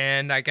thing,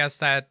 and I guess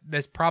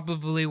that's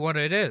probably what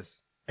it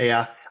is.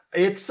 Yeah.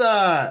 It's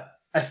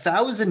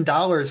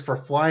 $1,000 for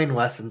flying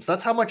lessons.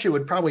 That's how much it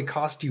would probably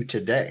cost you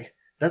today.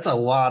 That's a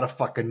lot of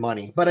fucking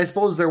money. But I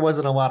suppose there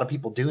wasn't a lot of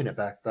people doing it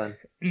back then.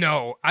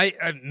 No,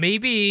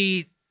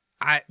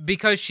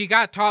 because she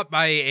got taught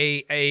by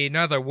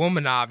another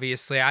woman,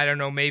 obviously. I don't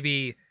know,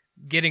 maybe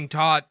getting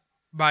taught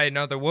by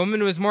another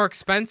woman was more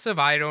expensive.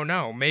 I don't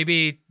know.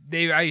 Maybe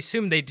I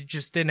assume they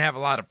just didn't have a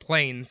lot of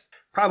planes.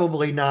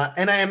 Probably not.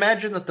 And I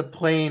imagine that the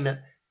plane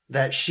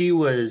that she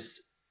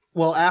was,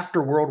 well,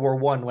 after World War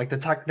I, like the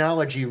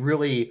technology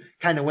really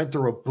kind of went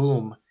through a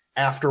boom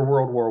after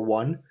World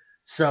War I.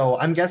 So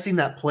I'm guessing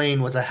that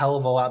plane was a hell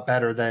of a lot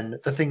better than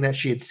the thing that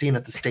she had seen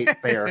at the state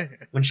fair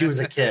when she was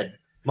a kid.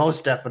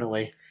 Most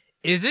definitely.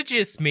 Is it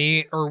just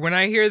me, or when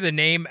I hear the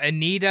name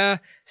Nita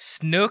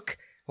Snook,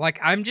 like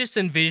I'm just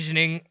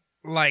envisioning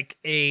like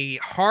a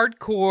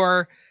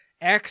hardcore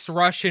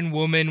ex-Russian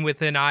woman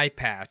with an eye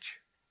patch?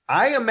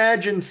 I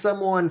imagine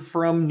someone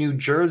from New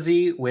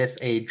Jersey with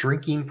a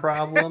drinking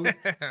problem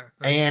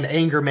and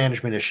anger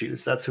management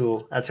issues. That's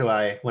who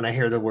I, when I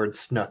hear the word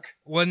snook.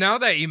 Well, now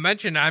that you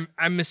mentioned,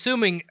 I'm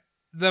assuming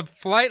the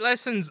flight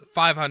lesson's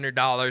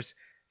 $500.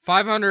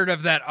 500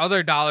 of that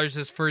other dollars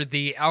is for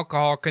the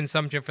alcohol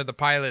consumption for the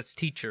pilot's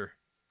teacher.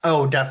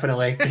 Oh,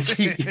 definitely.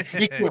 You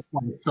can't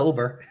fly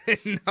sober.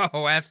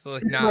 No,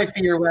 absolutely not. It might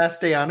be your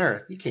last day on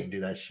Earth. You can't do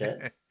that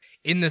shit.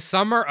 In the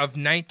summer of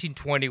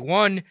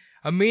 1921,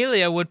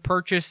 Amelia would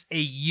purchase a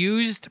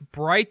used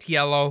bright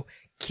yellow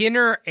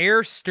Kinner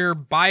Airster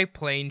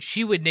biplane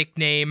she would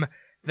nickname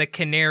the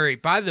Canary.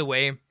 By the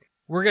way,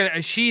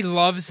 she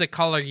loves the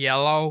color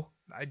yellow.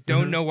 I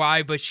don't know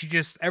why, but she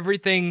just,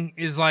 everything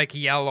is like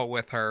yellow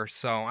with her.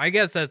 So I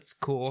guess that's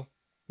cool.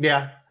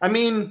 Yeah. I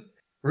mean,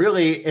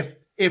 really, if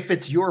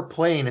it's your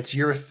plane, it's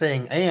your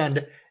thing.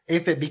 And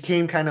if it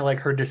became kind of like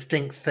her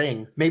distinct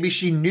thing, maybe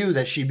she knew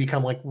that she'd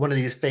become like one of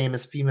these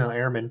famous female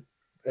airmen.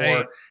 Or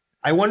Hey.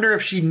 I wonder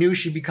if she knew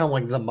she'd become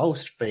like the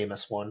most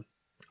famous one.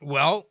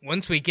 Well,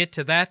 once we get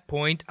to that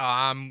point,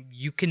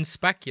 you can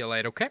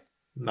speculate, okay?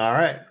 All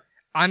right.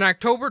 On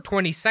October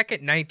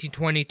 22nd,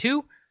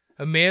 1922,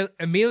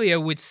 Amelia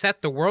would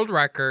set the world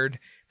record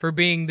for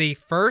being the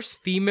first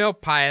female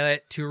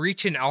pilot to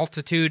reach an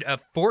altitude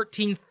of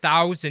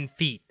 14,000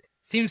 feet.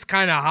 Seems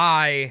kind of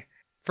high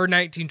for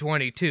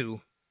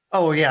 1922.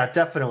 Oh, yeah,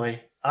 definitely.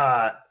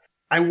 I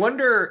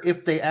wonder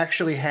if they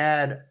actually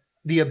had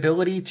the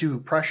ability to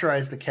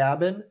pressurize the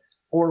cabin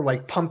or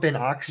like pump in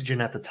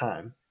oxygen at the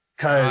time.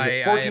 Because I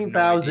have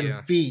 14,000 no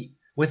idea. feet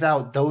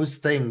without those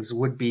things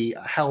would be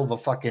a hell of a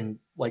fucking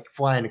like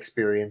flying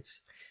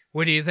experience.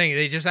 What do you think?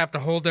 They just have to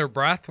hold their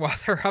breath while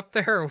they're up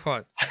there or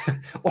what?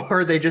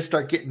 Or they just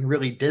start getting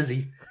really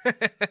dizzy.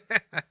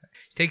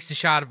 Takes a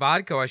shot of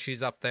vodka while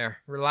she's up there.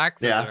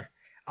 Relaxes Yeah. her.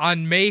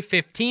 On May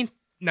 15th,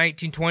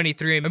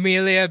 1923,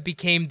 Amelia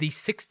became the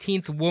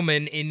 16th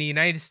woman in the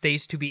United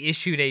States to be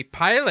issued a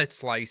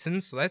pilot's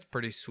license, so that's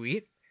pretty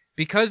sweet.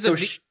 Because So of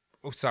the... she-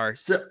 Oh, sorry.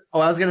 I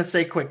was going to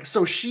say quick.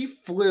 So she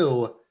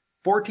flew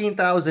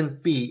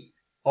 14,000 feet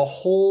a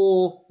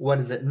whole,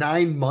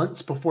 9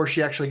 months before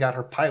she actually got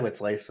her pilot's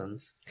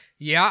license.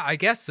 Yeah, I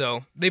guess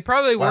so. They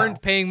probably Wow.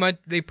 weren't paying much.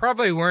 They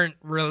probably weren't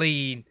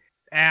really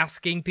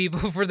asking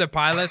people for the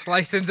pilot's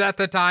license at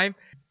the time.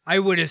 I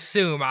would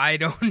assume. I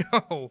don't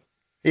know.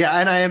 Yeah,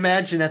 and I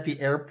imagine at the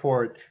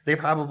airport, they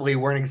probably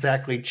weren't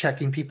exactly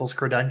checking people's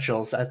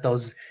credentials at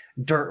those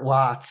dirt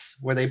lots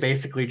where they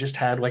basically just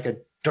had like a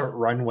dirt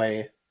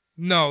runway.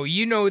 No,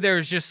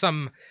 there's just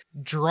some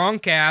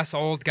drunk ass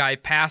old guy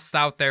passed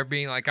out there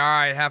being like, all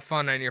right, have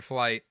fun on your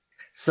flight.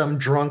 Some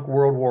drunk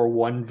World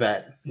War I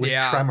vet with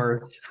Yeah.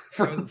 tremors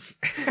from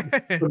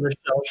the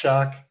shell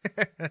shock.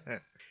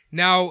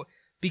 Now,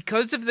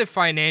 because of the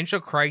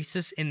financial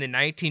crisis in the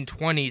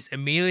 1920s,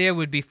 Amelia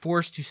would be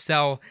forced to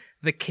sell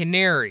the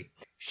Canary.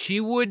 She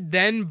would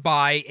then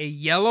buy a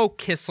yellow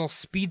Kissel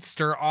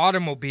Speedster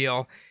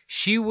automobile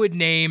she would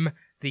name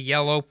the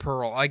Yellow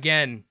Pearl.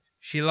 Again,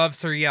 she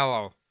loves her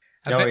yellow.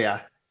 Oh,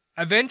 yeah.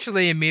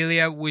 Eventually,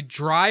 Amelia would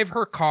drive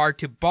her car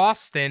to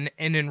Boston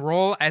and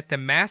enroll at the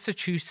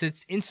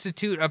Massachusetts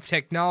Institute of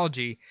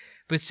Technology,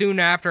 but soon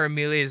after,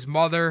 Amelia's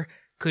mother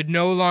could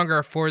no longer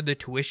afford the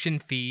tuition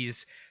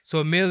fees, so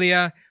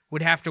Amelia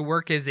would have to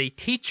work as a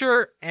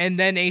teacher and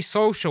then a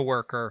social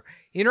worker.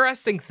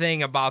 Interesting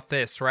thing about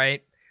this,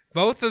 right?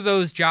 Both of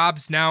those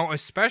jobs now,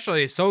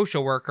 especially a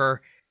social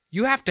worker,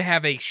 you have to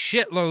have a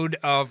shitload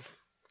of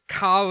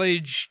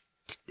college,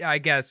 I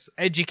guess,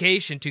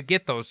 education to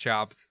get those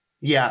jobs.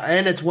 Yeah,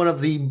 and it's one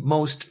of the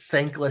most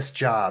thankless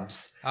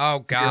jobs. Oh,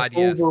 God,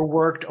 You're yes.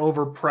 overworked,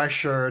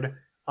 overpressured,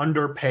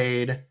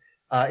 underpaid.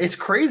 It's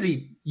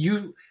crazy.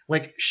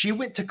 She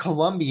went to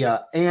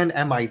Columbia and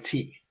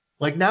MIT.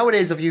 Like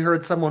nowadays, if you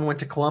heard someone went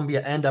to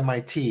Columbia and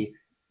MIT,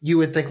 you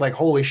would think like,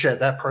 holy shit,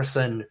 that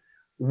person,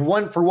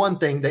 for one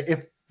thing, that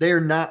if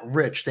they're not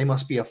rich, they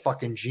must be a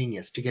fucking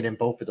genius to get in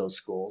both of those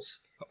schools.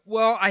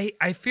 Well,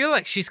 I feel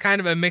like she's kind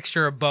of a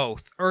mixture of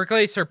both, or at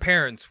least her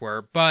parents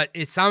were, but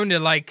it sounded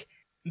like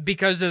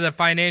because of the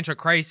financial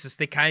crisis,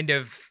 they kind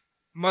of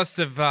must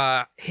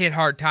have hit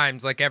hard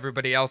times like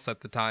everybody else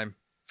at the time.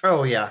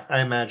 Oh, yeah, I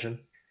imagine.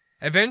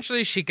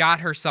 Eventually, she got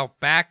herself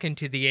back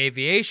into the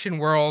aviation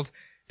world,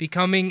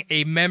 becoming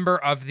a member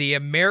of the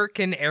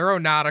American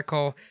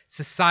Aeronautical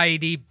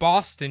Society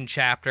Boston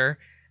chapter,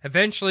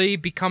 eventually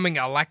becoming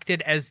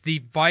elected as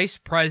the vice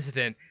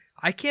president.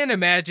 I can't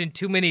imagine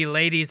too many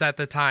ladies at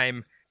the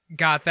time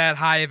got that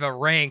high of a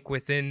rank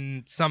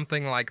within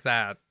something like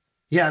that.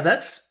 Yeah,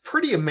 that's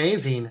pretty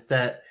amazing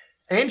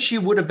and she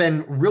would have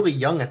been really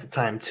young at the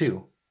time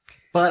too.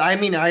 But I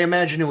mean, I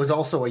imagine it was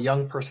also a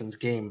young person's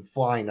game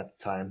flying at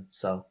the time,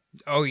 so.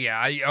 Oh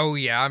yeah,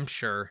 I'm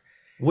sure.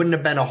 Wouldn't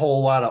have been a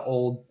whole lot of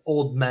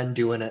old men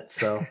doing it,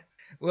 so.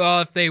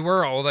 Well, if they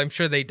were old, I'm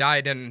sure they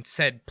died in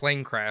said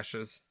plane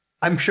crashes.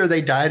 I'm sure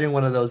they died in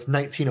one of those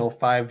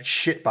 1905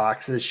 shit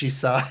boxes she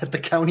saw at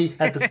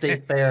the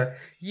state fair.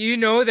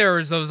 There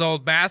was those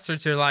old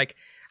bastards who are like,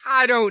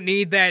 I don't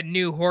need that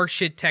new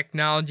horseshit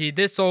technology.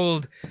 This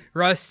old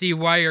rusty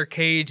wire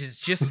cage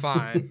is just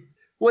fine.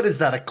 What is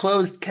that, a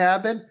closed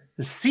cabin?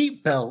 The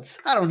seat belts.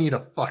 I don't need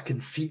a fucking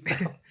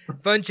seatbelt.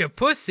 Bunch of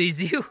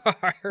pussies you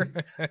are.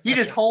 You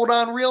just hold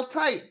on real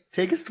tight.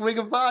 Take a swig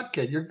of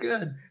vodka. You're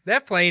good.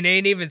 That plane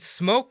ain't even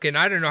smoking.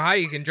 I don't know how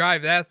you can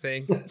drive that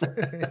thing.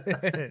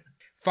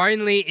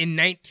 Finally, in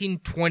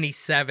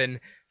 1927,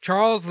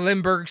 Charles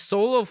Lindbergh's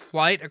solo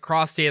flight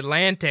across the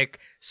Atlantic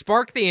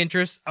sparked the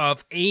interest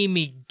of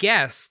Amy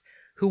Guest,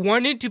 who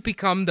wanted to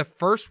become the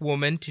first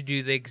woman to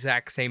do the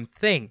exact same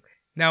thing.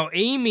 Now,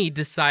 Amy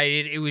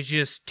decided it was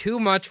just too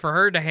much for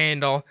her to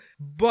handle,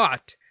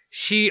 but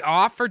she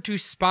offered to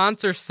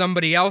sponsor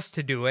somebody else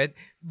to do it,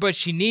 but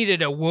she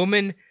needed a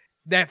woman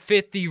that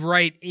fit the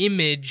right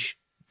image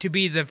to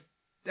be the,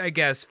 I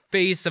guess,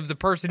 face of the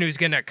person who's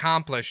going to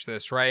accomplish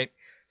this, right?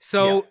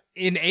 So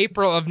in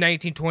April of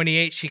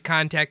 1928, she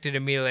contacted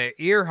Amelia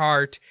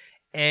Earhart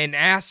and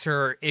asked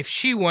her if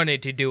she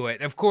wanted to do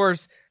it. Of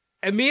course,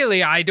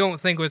 Amelia, I don't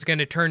think, was going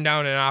to turn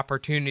down an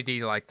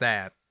opportunity like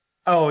that.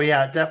 Oh,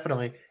 yeah,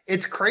 definitely.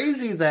 It's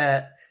crazy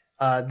that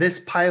this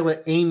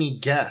pilot, Amy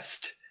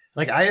Guest,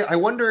 like, I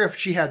wonder if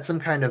she had some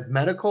kind of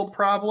medical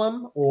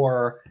problem,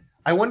 or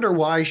I wonder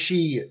why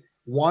she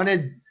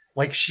wanted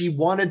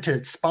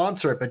to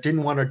sponsor it but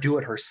didn't want to do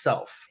it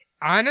herself.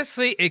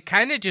 Honestly, it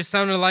kind of just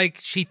sounded like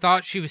she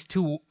thought she was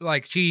too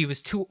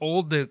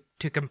old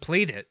to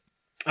complete it.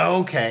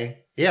 Okay.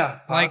 Yeah,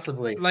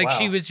 possibly. Like wow.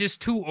 she was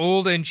just too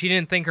old and she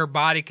didn't think her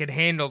body could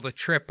handle the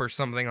trip or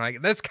something like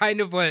that. That's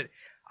kind of what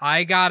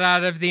I got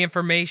out of the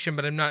information,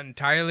 but I'm not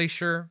entirely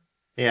sure.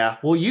 Yeah.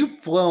 Well, you've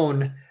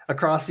flown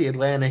across the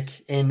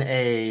Atlantic in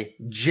a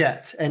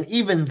jet, and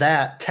even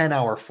that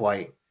 10-hour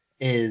flight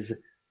is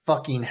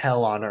fucking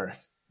hell on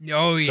earth.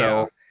 Oh, yeah.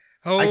 So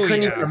Oh, I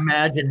couldn't yeah. even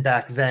imagine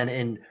back then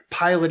in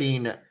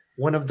piloting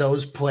one of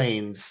those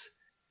planes.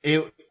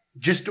 It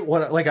just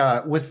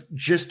with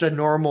just a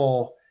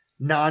normal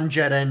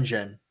non-jet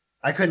engine.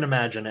 I couldn't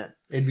imagine it.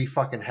 It'd be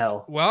fucking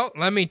hell. Well,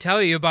 let me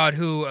tell you about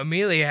who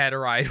Amelia had a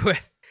ride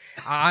with.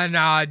 On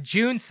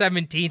June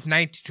 17th,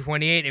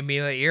 1928,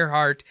 Amelia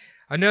Earhart,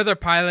 another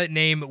pilot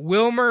named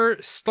Wilmer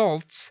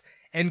Stoltz,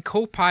 and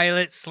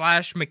co-pilot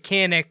 /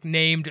 mechanic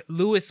named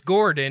Lewis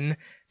Gordon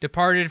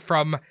departed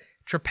from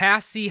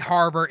Trepassey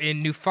Harbor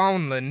in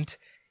Newfoundland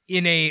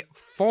in a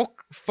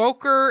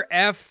Fokker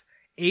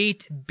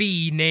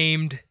F-8B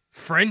named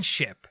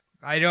Friendship.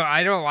 I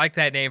don't like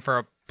that name for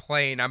a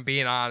plane, I'm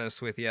being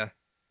honest with you.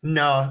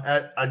 No,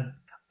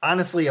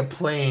 honestly, a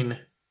plane,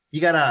 you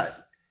gotta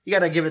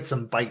give it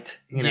some bite,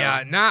 you know?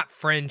 Yeah, not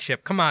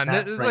Friendship. Come on,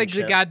 Not this is like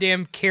the Friendship.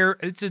 goddamn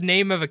it's the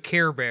name of a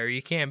Care Bear.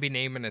 You can't be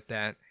naming it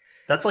that.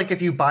 That's like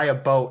if you buy a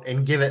boat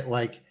and give it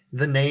like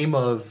the name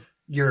of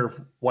your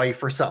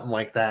wife or something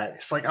like that.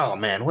 It's like, oh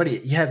man,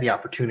 you had the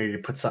opportunity to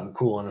put something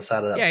cool on the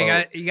side of that boat.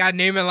 Yeah, you got to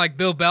name it like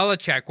Bill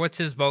Belichick. What's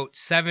his boat?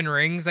 7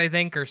 Rings, I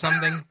think, or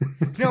something.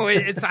 No,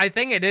 I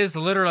think it is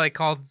literally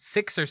called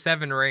 6 or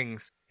 7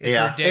 Rings. It's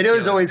yeah, ridiculous. it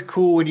is always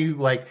cool when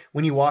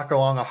you walk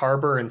along a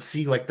harbor and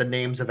see like the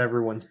names of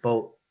everyone's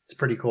boat. It's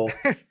pretty cool.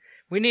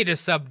 We need a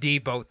sub D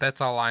boat.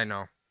 That's all I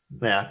know.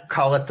 Yeah,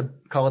 call it the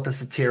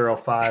Satiro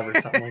 5 or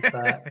something like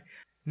that.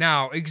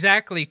 Now,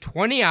 exactly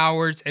 20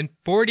 hours and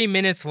 40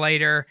 minutes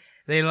later,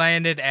 they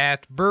landed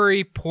at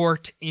Bury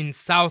Port in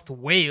South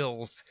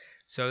Wales,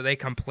 so they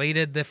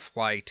completed the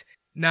flight.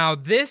 Now,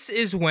 this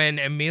is when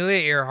Amelia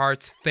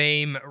Earhart's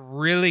fame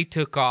really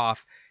took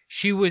off.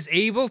 She was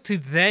able to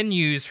then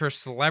use her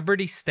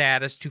celebrity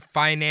status to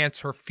finance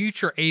her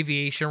future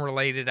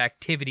aviation-related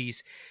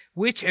activities,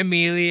 which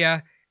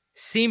Amelia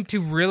seemed to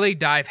really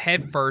dive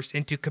headfirst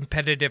into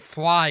competitive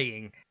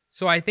flying.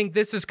 So I think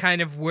this is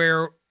kind of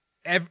where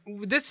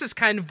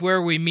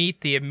we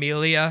meet the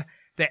Amelia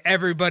that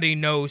everybody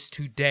knows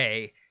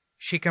today.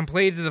 She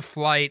completed the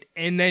flight,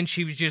 and then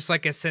she was just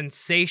like a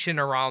sensation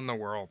around the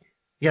world.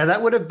 Yeah,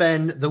 that would have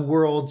been the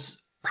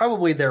world's,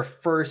 probably their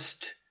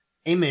first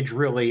image,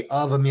 really,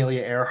 of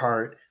Amelia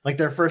Earhart. Like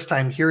their first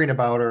time hearing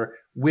about her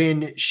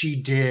when she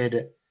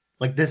did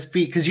like this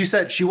feat. Because you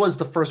said she was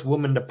the first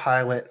woman to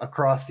pilot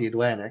across the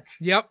Atlantic.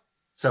 Yep.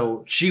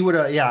 So she would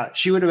have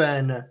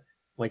been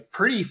like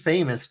pretty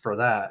famous for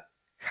that.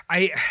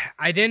 I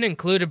didn't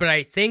include it, but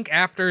I think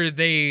after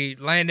they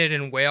landed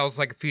in Wales,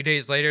 like a few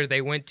days later,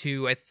 they went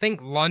to, I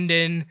think,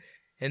 London,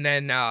 and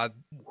then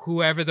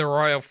whoever the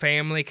royal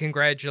family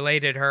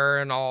congratulated her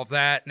and all of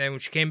that. And then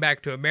when she came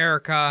back to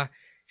America,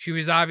 she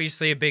was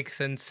obviously a big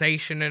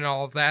sensation and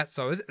all of that.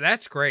 So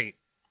that's great.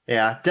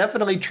 Yeah,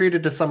 definitely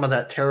treated to some of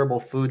that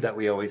terrible food that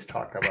we always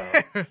talk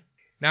about.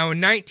 Now,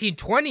 in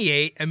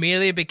 1928,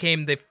 Amelia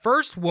became the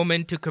first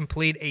woman to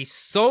complete a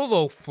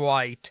solo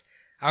flight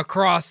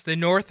across the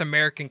North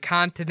American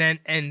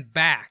continent and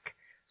back.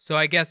 So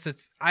I guess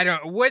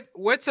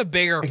what's a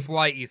bigger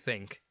flight, you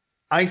think?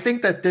 I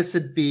think that this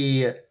would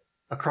be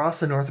across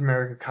the North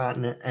American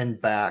continent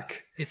and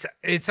back.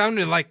 It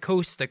sounded like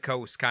coast to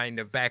coast, kind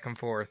of back and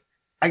forth.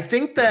 I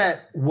think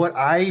that what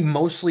I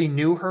mostly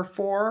knew her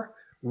for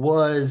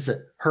was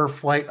her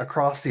flight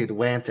across the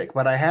Atlantic,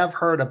 but I have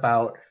heard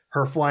about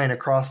her flying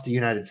across the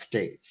United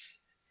States.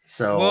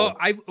 So, well,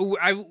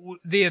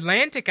 the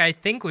Atlantic, I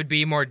think, would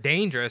be more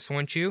dangerous,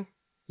 wouldn't you?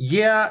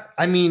 Yeah,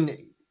 I mean,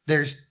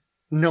 there's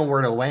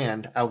nowhere to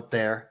land out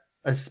there,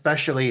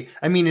 especially,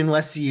 I mean,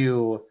 unless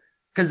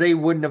because they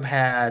wouldn't have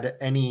had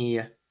any,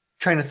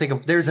 trying to think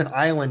of, there's an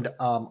island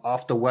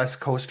off the west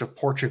coast of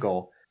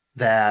Portugal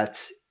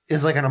that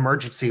is like an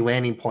emergency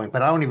landing point,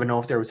 but I don't even know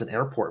if there was an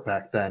airport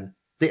back then.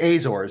 The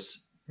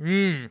Azores.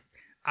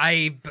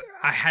 I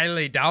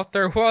highly doubt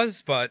there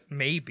was, but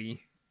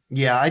maybe.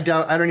 Yeah, I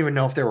don't even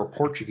know if there were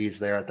Portuguese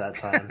there at that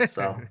time.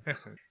 So,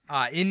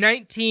 in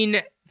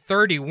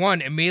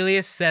 1931,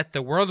 Amelia set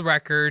the world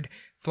record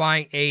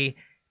flying a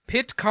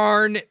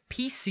Pitcairn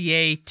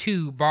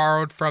PCA-2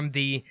 borrowed from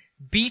the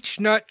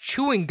Beechnut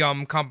Chewing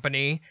Gum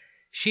Company,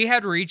 she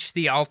had reached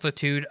the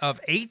altitude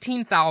of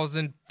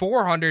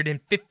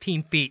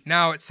 18,415 feet.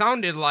 Now, it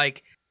sounded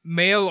like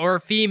male or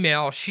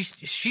female.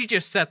 She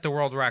just set the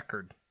world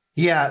record.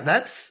 Yeah,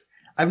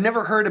 I've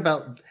never heard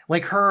about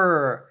like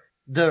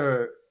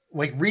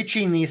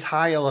reaching these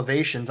high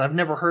elevations. I've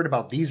never heard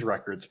about these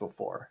records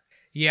before.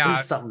 Yeah.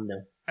 This is something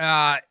new.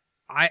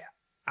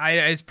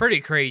 It's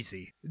pretty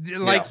crazy.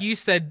 Like you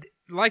said,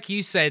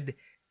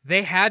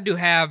 they had to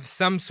have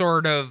some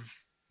sort of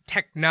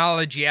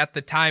technology at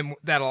the time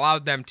that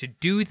allowed them to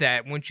do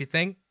that, wouldn't you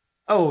think?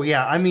 Oh,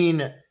 yeah. I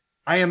mean,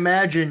 I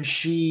imagine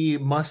she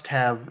must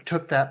have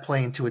took that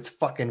plane to its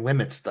fucking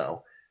limits,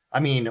 though. I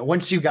mean,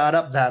 once you got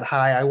up that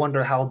high, I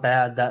wonder how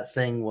bad that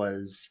thing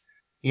was,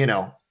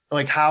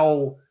 like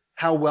how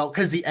well,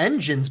 because the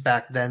engines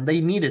back then, they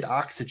needed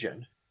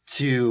oxygen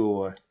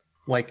to,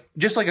 like,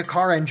 just like a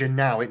car engine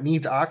now, it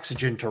needs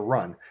oxygen to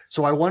run.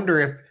 So I wonder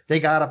if they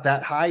got up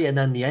that high and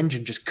then the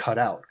engine just cut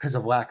out because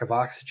of lack of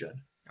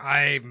oxygen.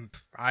 I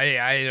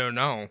don't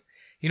know.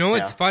 You know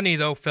what's funny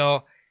though,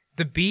 Phil?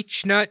 The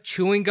Beechnut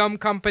Chewing Gum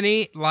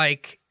Company,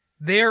 like,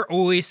 they're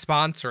always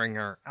sponsoring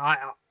her.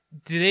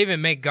 Do they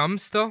even make gum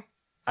still?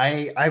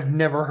 I've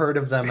never heard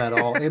of them at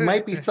all. It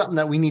might be something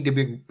that we need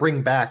to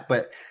bring back,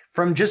 but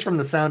from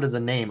the sound of the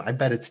name, I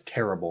bet it's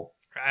terrible.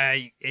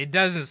 It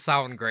doesn't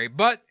sound great,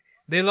 but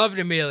they loved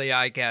Amelia,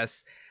 I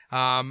guess.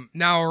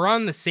 Now,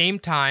 around the same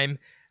time,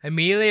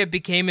 Amelia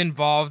became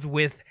involved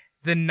with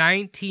the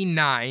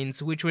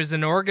 99s, which was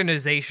an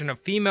organization of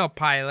female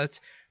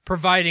pilots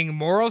providing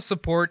moral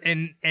support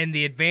and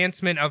the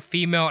advancement of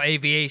female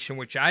aviation,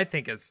 which I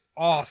think is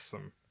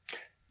awesome.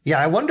 Yeah,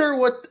 I wonder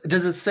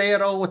does it say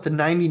at all what the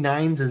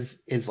 99s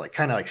is like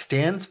kind of like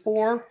stands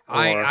for? Or?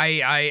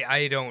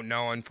 I don't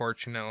know,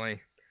 unfortunately.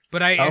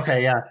 But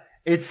okay, yeah.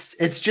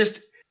 It's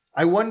just,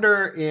 I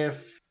wonder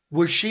if,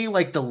 was she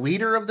like the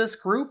leader of this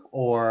group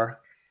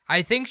or?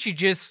 I think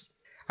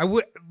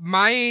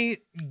my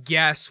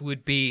guess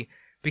would be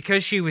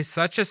because she was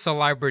such a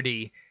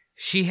celebrity,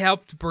 she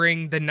helped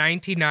bring the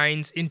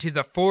 99s into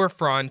the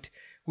forefront,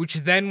 which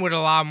then would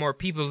allow more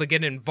people to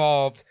get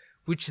involved,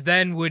 which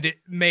then would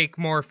make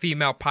more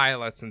female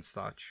pilots and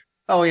such.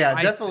 Oh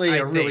yeah, definitely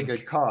a really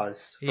good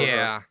cause for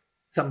her.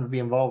 Something to be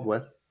involved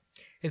with.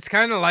 It's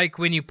kind of like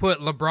when you put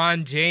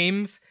LeBron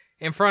James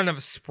in front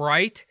of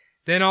Sprite,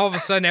 then all of a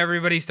sudden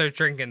everybody starts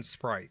drinking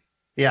Sprite.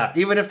 Yeah,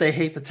 even if they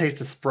hate the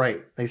taste of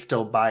Sprite, they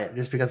still buy it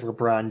just because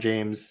LeBron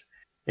James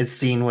is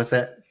seen with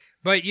it.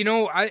 But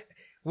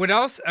what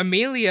else?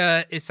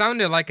 Amelia, it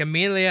sounded like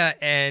Amelia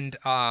and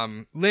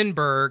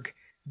Lindbergh,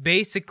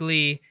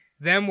 basically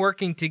them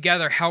working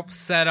together helped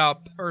set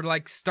up or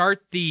like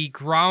start the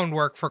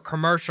groundwork for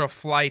commercial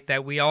flight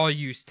that we all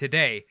use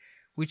today,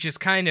 which is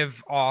kind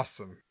of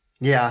awesome.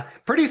 Yeah,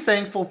 pretty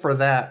thankful for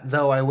that,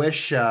 though I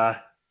wish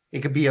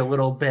it could be a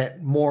little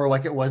bit more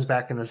like it was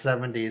back in the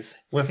 70s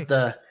with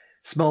the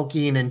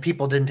smoking and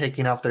people didn't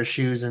taking off their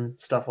shoes and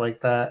stuff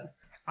like that.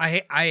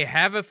 I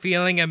have a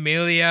feeling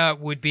Amelia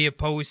would be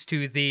opposed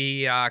to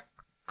the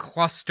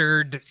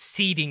clustered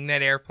seating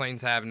that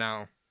airplanes have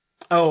now.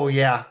 Oh,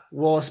 yeah.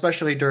 Well,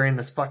 especially during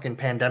this fucking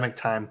pandemic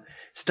time,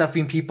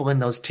 stuffing people in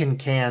those tin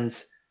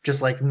cans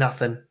just like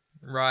nothing.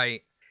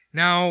 Right.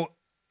 Now,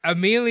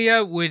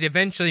 Amelia would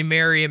eventually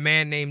marry a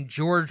man named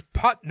George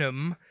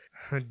Putnam,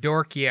 a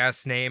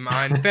dorky-ass name,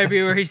 on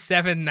February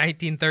 7,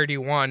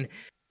 1931.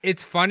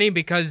 It's funny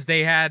because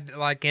they had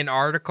like an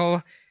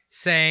article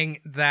saying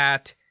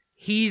that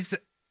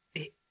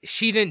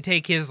she didn't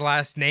take his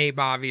last name,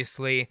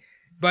 obviously,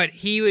 but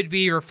he would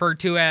be referred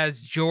to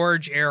as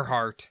George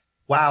Earhart.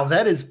 Wow,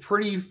 that is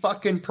pretty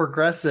fucking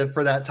progressive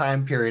for that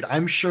time period.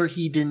 I'm sure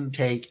he didn't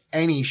take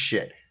any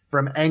shit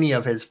from any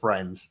of his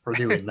friends for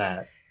doing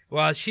that.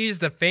 Well, she's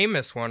the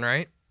famous one,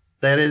 right?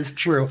 That is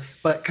true.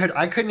 But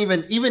I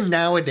couldn't even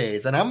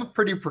nowadays, and I'm a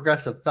pretty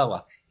progressive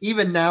fella,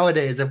 even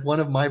nowadays, if one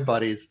of my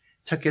buddies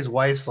took his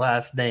wife's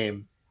last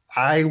name,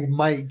 I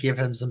might give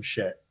him some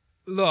shit.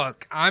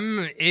 Look,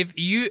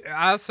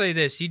 I'll say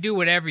this, you do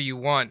whatever you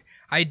want.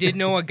 I did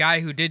know a guy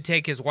who did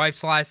take his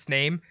wife's last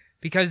name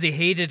because he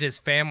hated his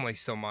family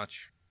so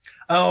much.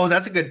 Oh,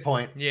 that's a good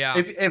point. Yeah.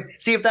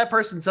 If that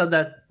person said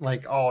that,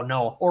 like, oh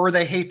no, or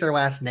they hate their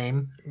last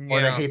name,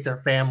 or they hate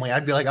their family,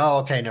 I'd be like, oh,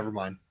 okay, never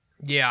mind.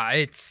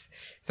 Yeah,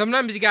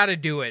 sometimes you gotta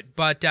do it,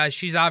 but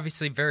she's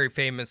obviously very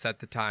famous at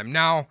the time.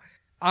 Now,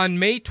 on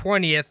May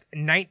 20th,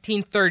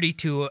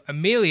 1932,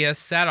 Amelia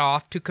set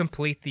off to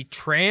complete the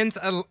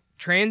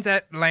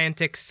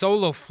transatlantic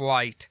solo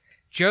flight,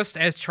 just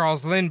as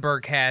Charles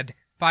Lindbergh had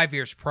 5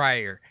 years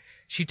prior.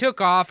 She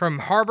took off from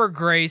Harbor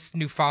Grace,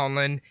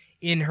 Newfoundland,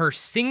 in her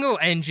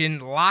single-engine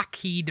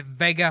Lockheed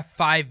Vega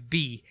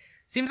 5B.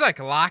 Seems like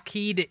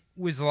Lockheed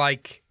was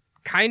like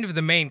kind of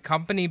the main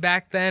company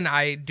back then.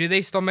 Do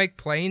they still make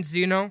planes? Do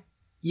you know?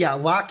 Yeah,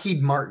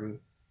 Lockheed Martin.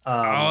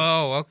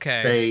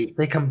 Okay.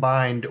 They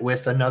combined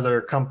with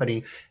another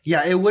company.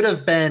 Yeah, it would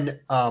have been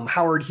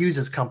Howard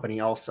Hughes's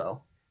company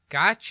also.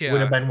 Gotcha.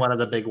 Would have been one of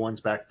the big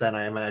ones back then,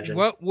 I imagine.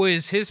 What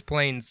was his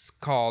planes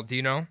called? Do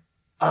you know?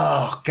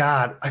 Oh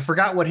God, I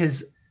forgot what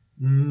his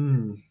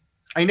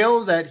I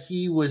know that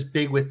he was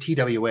big with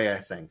TWA, I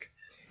think,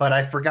 but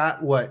I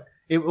forgot what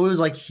it was,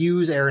 like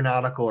Hughes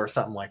Aeronautical or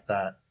something like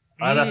that.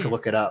 I'd have to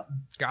look it up.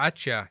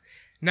 Gotcha.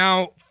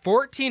 Now,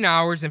 14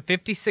 hours and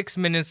 56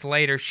 minutes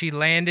later, she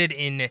landed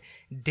in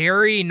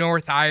Derry,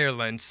 North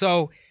Ireland.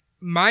 So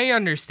my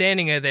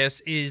understanding of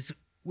this is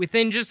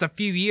within just a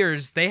few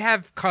years, they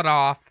have cut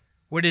off,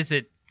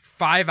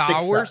 5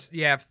 hours?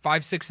 Yeah,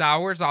 5-6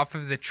 hours off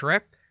of the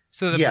trip.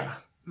 So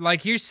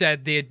like you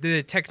said,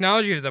 the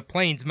technology of the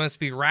planes must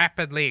be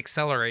rapidly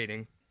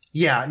accelerating.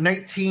 Yeah,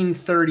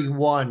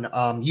 1931,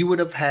 you would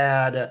have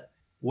had,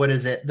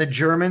 the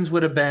Germans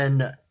would have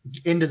been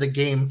into the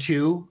game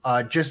too.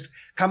 Just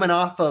coming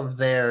off of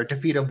their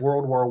defeat of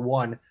World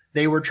War I,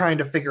 they were trying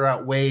to figure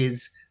out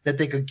ways that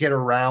they could get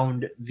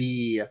around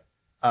the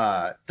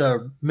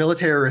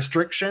military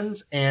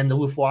restrictions, and the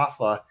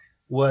Luftwaffe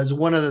was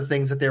one of the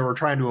things that they were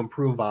trying to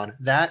improve on,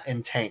 that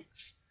and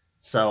tanks.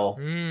 So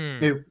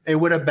it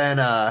would have been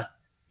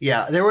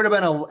there would have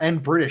been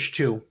and British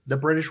too. The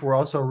British were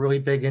also really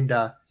big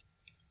into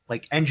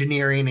like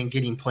engineering and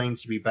getting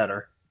planes to be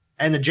better.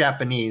 And the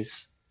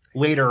Japanese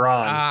later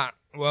on.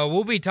 Well,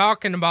 we'll be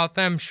talking about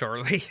them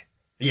shortly.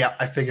 Yeah,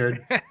 I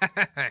figured.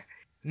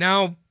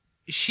 Now,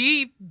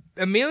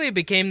 Amelia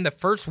became the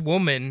first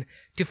woman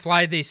to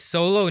fly the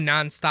solo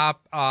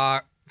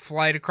nonstop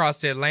flight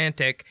across the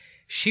Atlantic.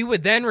 She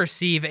would then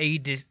receive a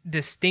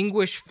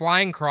Distinguished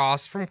Flying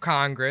Cross from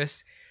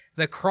Congress,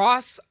 the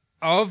Cross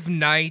of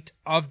Knight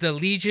of the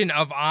Legion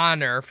of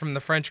Honor from the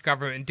French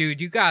government.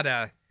 Dude, you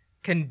gotta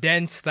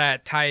condense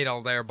that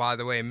title there, by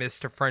the way,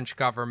 Mr. French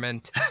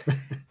government.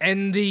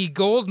 And the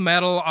Gold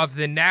Medal of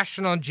the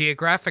National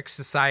Geographic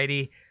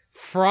Society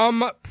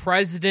from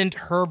President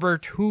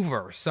Herbert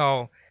Hoover.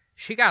 So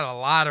she got a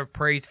lot of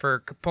praise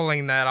for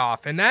pulling that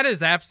off, and that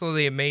is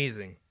absolutely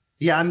amazing.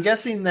 Yeah, I'm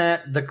guessing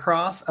that the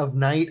Cross of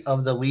Knight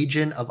of the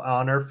Legion of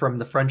Honor from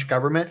the French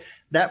government,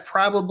 that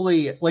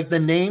probably, like, the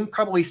name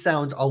probably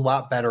sounds a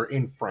lot better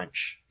in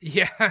French.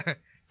 Yeah,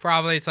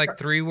 probably it's like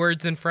 3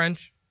 words in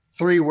French.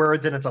 3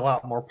 words, and it's a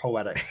lot more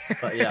poetic,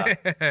 but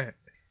yeah.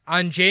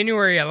 On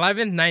January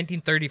 11th,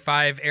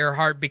 1935,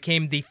 Earhart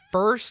became the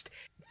first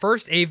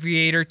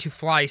aviator to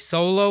fly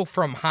solo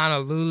from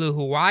Honolulu,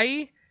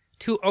 Hawaii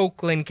to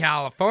Oakland,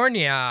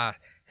 California.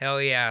 Hell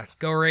yeah,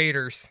 go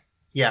Raiders.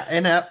 Yeah,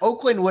 and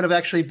Oakland would have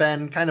actually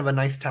been kind of a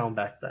nice town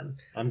back then,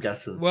 I'm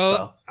guessing.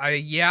 Well,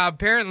 yeah,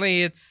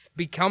 apparently it's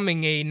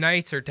becoming a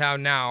nicer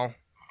town now.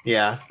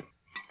 Yeah.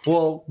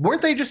 Well,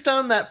 weren't they just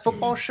on that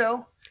football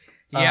show?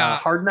 Yeah.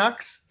 Hard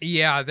Knocks?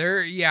 Yeah,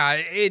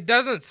 it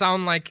doesn't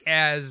sound like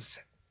as,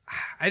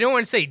 I don't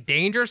want to say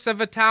dangerous of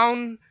a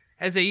town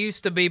as it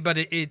used to be, but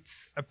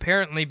it's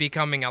apparently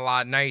becoming a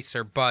lot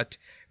nicer, but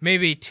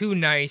maybe too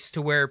nice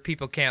to where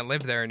people can't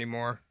live there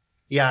anymore.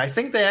 Yeah, I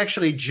think they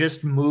actually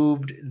just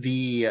moved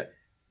the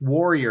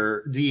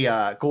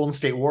Golden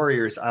State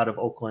Warriors out of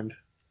Oakland.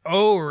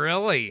 Oh,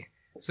 really?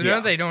 So now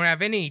they don't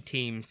have any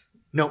teams.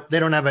 Nope, they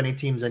don't have any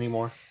teams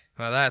anymore.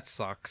 Well, that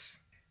sucks.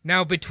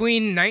 Now,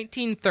 between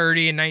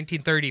 1930 and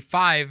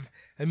 1935,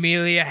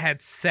 Amelia had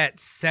set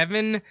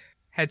seven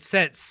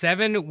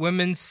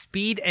women's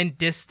speed and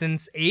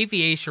distance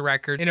aviation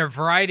records in a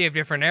variety of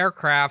different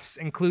aircrafts,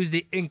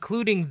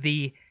 including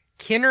the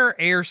Kinner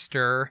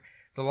Airster,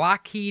 the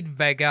Lockheed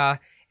Vega,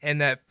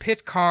 and the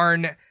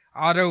Pitcairn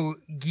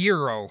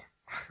Autogiro.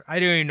 I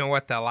don't even know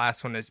what that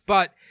last one is,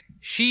 but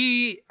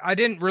I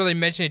didn't really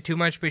mention it too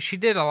much, but she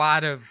did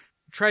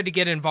tried to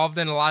get involved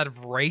in a lot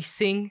of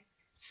racing,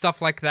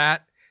 stuff like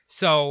that.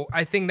 So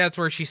I think that's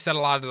where she set a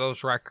lot of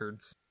those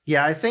records.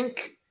 Yeah, I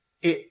think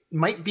it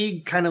might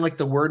be kind of like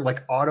the word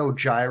like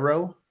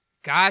autogyro.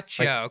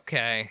 Gotcha,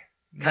 okay.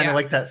 Kind of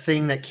like that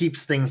thing that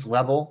keeps things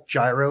level,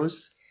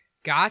 gyros.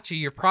 Gotcha,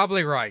 you're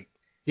probably right.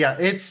 Yeah,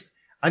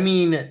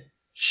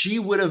 she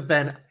would have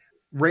been,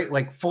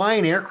 like,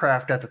 flying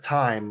aircraft at the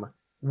time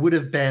would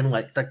have been,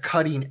 like, the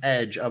cutting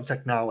edge of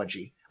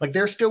technology. Like,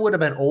 there still would have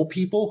been old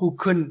people who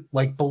couldn't,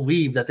 like,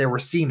 believe that they were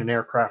seeing an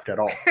aircraft at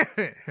all.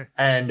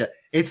 And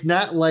it's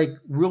not like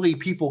really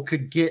people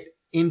could get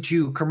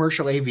into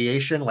commercial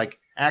aviation, like,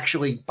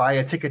 actually buy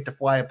a ticket to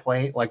fly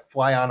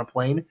on a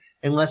plane,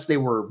 unless they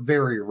were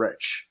very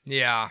rich.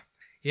 Yeah.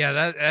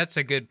 Yeah, that's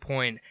a good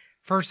point.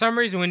 For some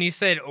reason, when you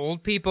said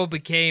old people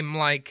became,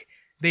 like,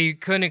 they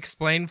couldn't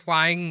explain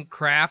flying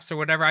crafts or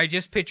whatever, I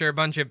just picture a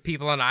bunch of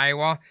people in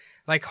Iowa,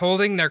 like,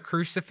 holding their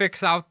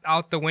crucifix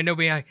out the window,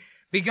 being like,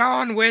 "Be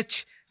gone,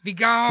 witch! Be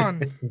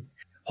gone!"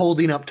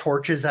 Holding up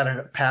torches at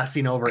a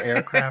passing over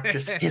aircraft,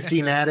 just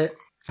hissing at it.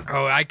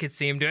 Oh, I could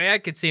see him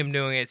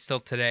doing it still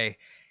today.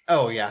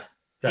 Oh, yeah,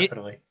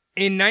 definitely.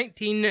 In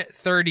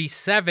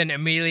 1937,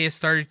 Amelia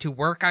started to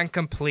work on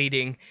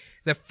completing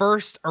the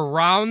first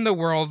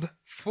around-the-world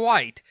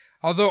flight.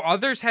 Although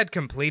others had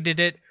completed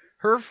it,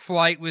 her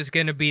flight was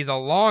going to be the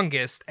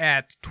longest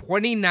at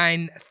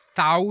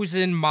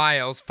 29,000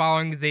 miles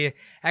following the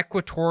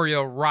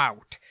equatorial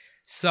route.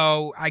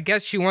 So I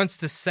guess she wants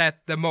to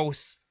set the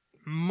most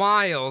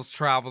miles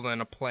traveled in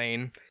a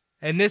plane.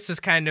 And this is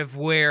kind of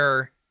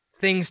where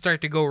things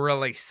start to go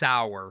really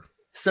sour.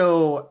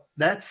 So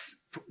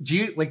do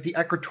you like the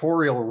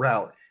equatorial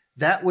route?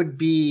 That would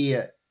be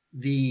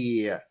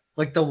the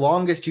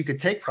longest you could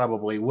take,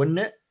 probably, wouldn't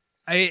it?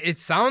 It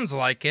sounds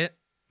like it.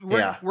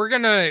 We're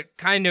gonna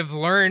kind of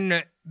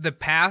learn the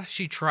path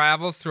she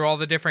travels through all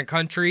the different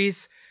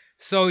countries,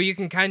 so you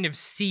can kind of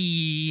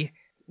see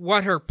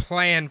what her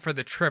plan for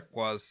the trip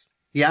was.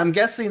 Yeah, I'm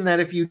guessing that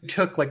if you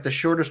took like the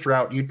shortest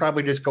route, you'd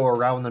probably just go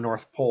around the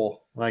North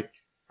Pole, like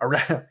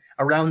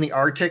around the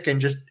Arctic,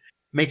 and just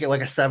make it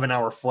like a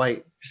 7-hour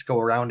flight. Just go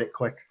around it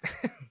quick.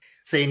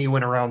 Saying you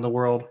went around the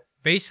world.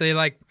 Basically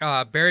like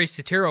Barry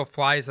Soetoro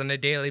flies on a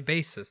daily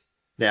basis.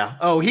 Yeah.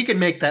 Oh, he could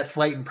make that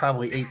flight in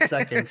probably 8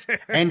 seconds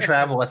and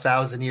travel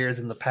 1,000 years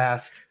in the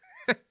past.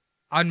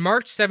 On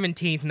March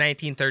 17th,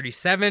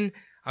 1937,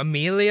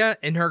 Amelia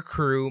and her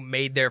crew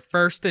made their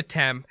first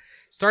attempt,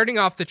 starting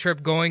off the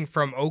trip going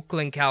from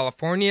Oakland,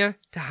 California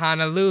to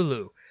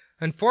Honolulu.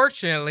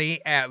 Unfortunately,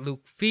 at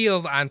Luke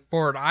Field on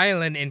Ford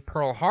Island in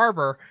Pearl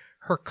Harbor,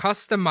 her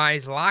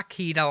customized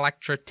Lockheed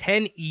Electra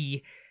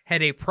 10E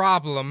had a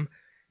problem.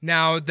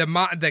 Now, the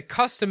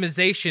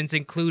customizations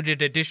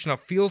included additional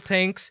fuel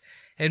tanks,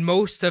 and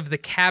most of the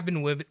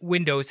cabin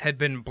windows had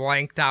been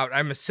blanked out.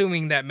 I'm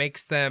assuming that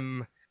makes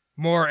them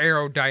more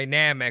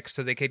aerodynamic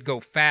so they could go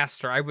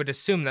faster. I would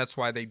assume that's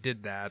why they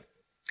did that.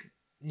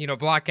 You know,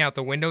 blocking out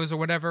the windows or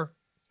whatever.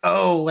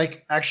 Oh,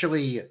 like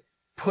actually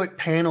put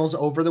panels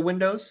over the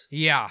windows?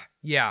 Yeah.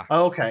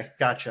 Oh, okay,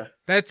 gotcha.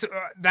 That's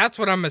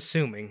what I'm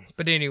assuming.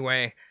 But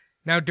anyway,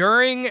 now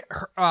during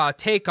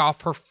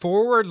takeoff, her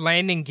forward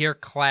landing gear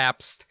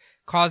collapsed,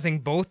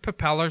 causing both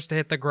propellers to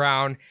hit the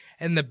ground,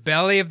 and the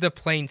belly of the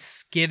plane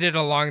skidded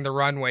along the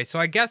runway. So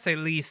I guess at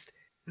least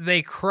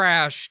they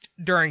crashed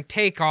during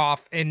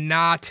takeoff and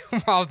not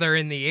while they're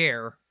in the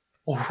air.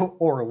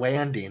 Or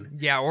landing.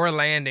 Yeah, or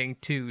landing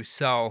too.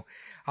 So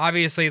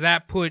obviously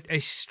that put a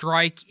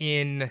strike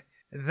in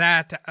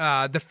that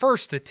the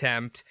first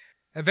attempt.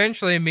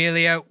 Eventually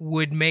Amelia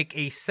would make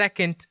a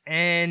second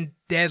and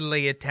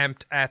deadly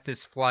attempt at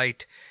this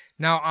flight.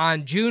 Now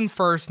on June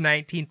 1st,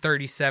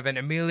 1937,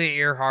 Amelia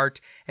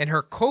Earhart and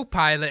her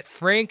co-pilot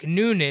Frank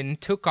Noonan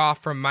took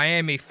off from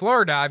Miami,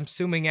 Florida, I'm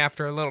assuming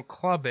after a little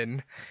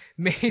clubbing,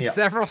 made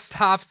several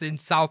stops in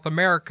South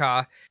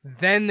America,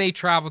 then they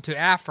traveled to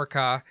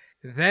Africa,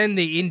 then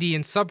the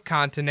Indian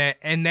subcontinent,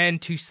 and then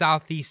to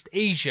Southeast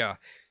Asia.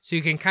 So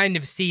you can kind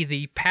of see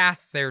the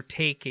path they're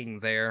taking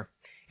there.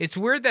 It's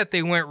weird that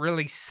they went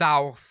really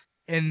south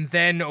and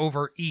then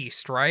over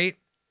east, right?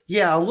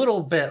 Yeah, a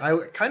little bit. I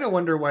kind of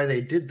wonder why they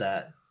did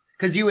that.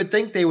 Because you would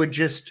think they would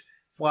just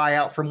fly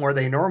out from where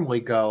they normally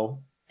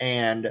go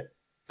and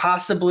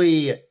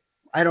possibly,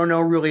 I don't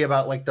know really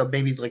about like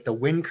maybe the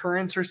wind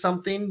currents or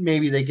something.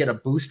 Maybe they get a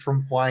boost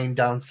from flying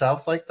down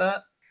south like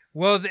that.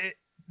 Well, the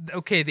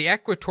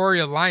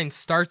equatorial line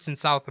starts in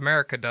South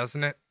America,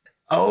 doesn't it?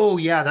 Oh,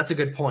 yeah, that's a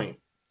good point.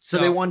 So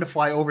they wanted to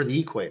fly over the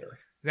equator.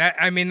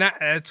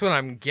 That's what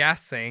I'm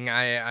guessing.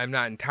 I'm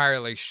not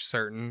entirely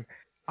certain.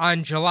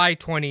 On July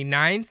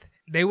 29th,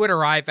 they would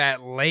arrive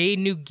at Lae,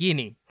 New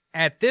Guinea.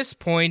 At this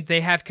point,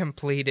 they had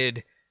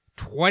completed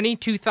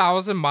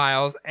 22,000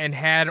 miles and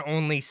had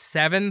only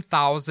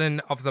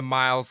 7,000 of the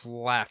miles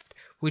left,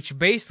 which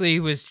basically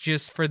was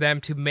just for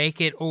them to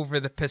make it over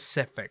the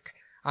Pacific.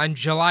 On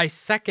July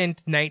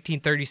 2nd,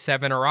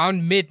 1937,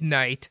 around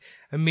midnight,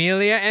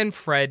 Amelia and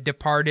Fred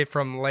departed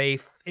from Lae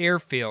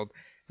Airfield.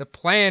 The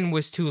plan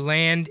was to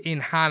land in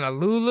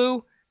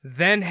Honolulu,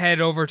 then head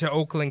over to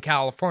Oakland,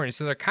 California.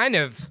 So they're kind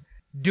of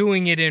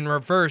doing it in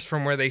reverse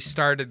from where they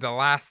started the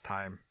last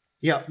time.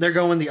 Yeah, they're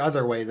going the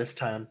other way this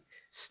time.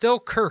 Still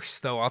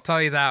cursed, though, I'll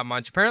tell you that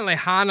much. Apparently,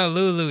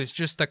 Honolulu is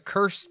just a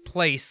cursed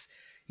place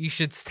you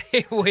should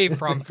stay away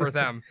from for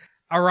them.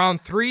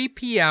 Around 3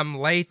 p.m.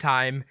 Lae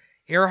time,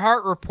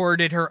 Earhart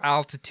reported her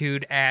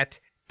altitude at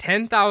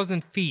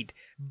 10,000 feet,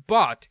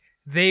 but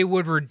they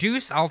would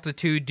reduce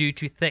altitude due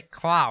to thick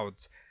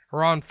clouds.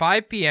 Around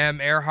 5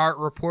 p.m., Earhart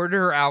reported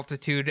her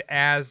altitude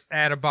as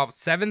at about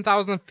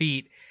 7,000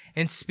 feet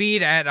and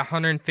speed at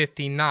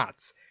 150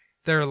 knots.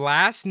 Their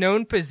last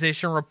known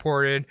position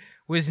reported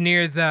was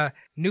near the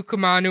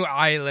Nukumanu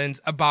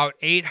Islands, about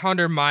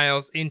 800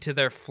 miles into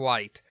their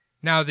flight.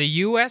 Now, the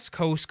U.S.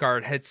 Coast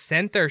Guard had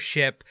sent their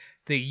ship,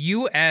 the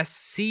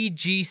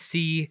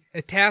USCGC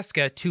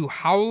Itasca, to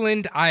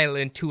Howland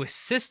Island to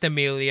assist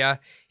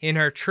Amelia in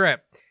her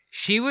trip.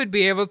 She would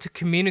be able to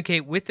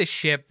communicate with the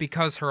ship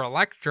because her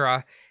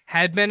Electra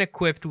had been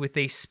equipped with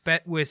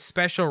with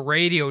special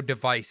radio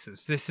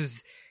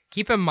devices.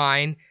 Keep in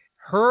mind,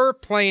 her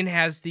plane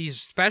has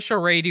these special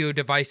radio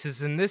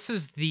devices, and this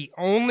is the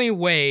only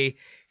way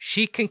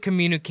she can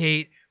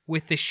communicate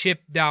with the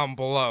ship down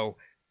below.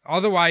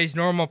 Otherwise,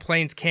 normal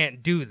planes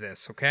can't do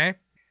this, okay?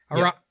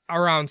 Yep.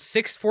 Around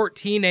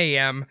 6:14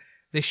 a.m.,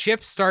 the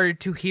ship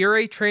started to hear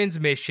a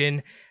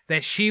transmission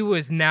that she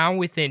was now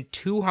within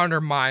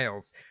 200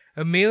 miles.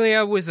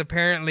 Amelia was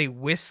apparently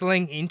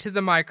whistling into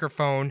the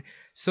microphone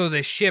so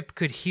the ship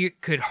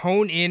could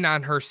hone in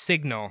on her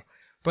signal,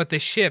 but the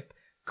ship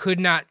could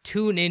not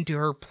tune into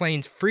her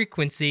plane's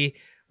frequency,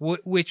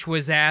 which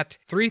was at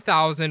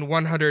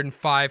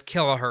 3,105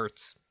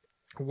 kilohertz.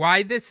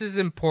 Why this is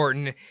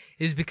important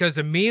is because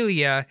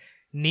Amelia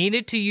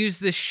needed to use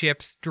the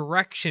ship's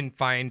direction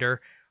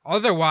finder,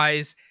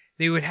 otherwise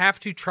they would have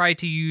to try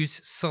to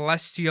use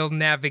celestial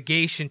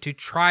navigation to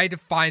try to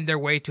find their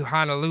way to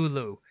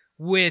Honolulu,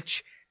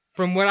 which,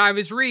 from what I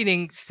was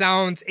reading,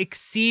 sounds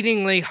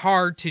exceedingly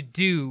hard to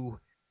do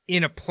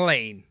in a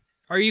plane.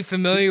 Are you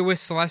familiar with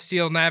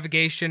celestial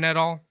navigation at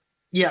all?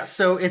 Yeah,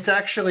 so it's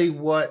actually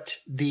what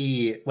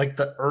the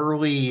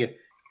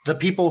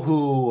people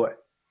who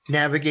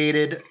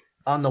navigated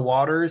on the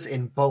waters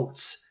in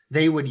boats,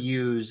 they would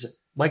use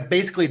like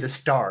basically the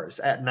stars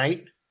at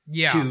night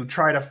to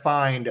try to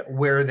find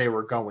where they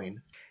were going.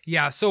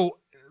 Yeah, so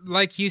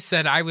like you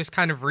said, I was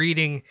kind of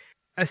reading,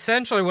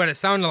 essentially what it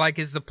sounded like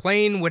is the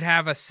plane would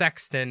have a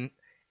sextant,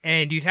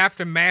 and you'd have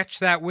to match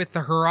that with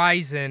the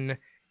horizon,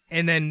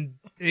 and then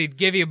it'd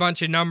give you a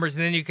bunch of numbers,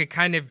 and then you could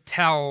kind of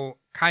tell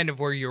kind of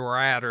where you were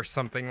at or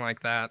something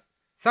like that.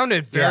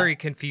 Sounded very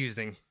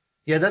confusing.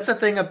 Yeah, that's the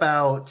thing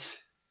about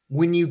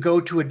when you go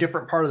to a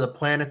different part of the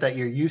planet that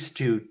you're used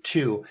to,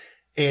 too.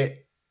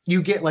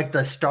 You get like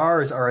the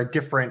stars are a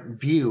different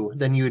view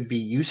than you would be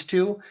used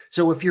to.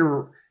 So if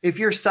you're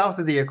south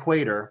of the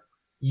equator,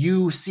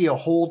 you see a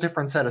whole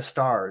different set of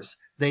stars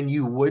than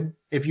you would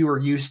if you were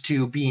used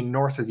to being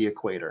north of the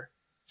equator.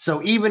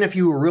 So even if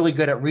you were really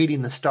good at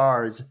reading the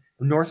stars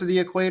north of the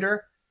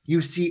equator,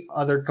 you see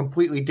other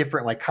completely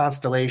different like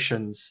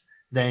constellations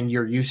than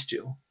you're used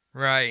to.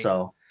 Right.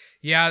 So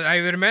yeah,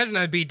 I would imagine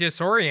that'd be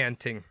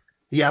disorienting.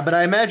 Yeah, but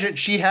I imagine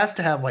she has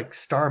to have like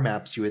star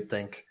maps, you would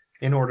think,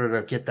 in order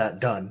to get that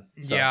done.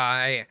 So.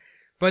 Yeah,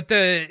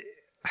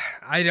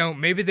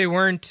 maybe they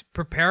weren't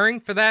preparing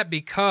for that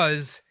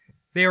because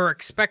they were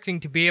expecting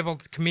to be able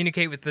to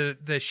communicate with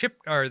the ship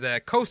or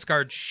the Coast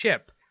Guard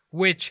ship,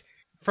 which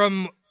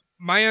from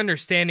my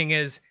understanding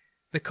is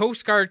the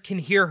Coast Guard can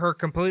hear her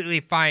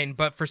completely fine,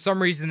 but for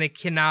some reason they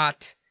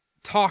cannot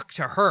talk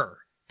to her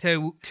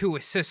to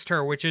assist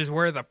her, which is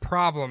where the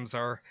problems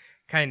are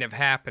kind of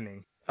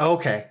happening.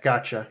 Okay,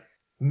 gotcha.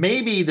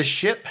 Maybe the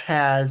ship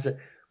has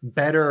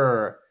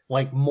better,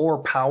 like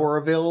more power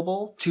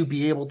available to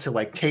be able to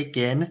like take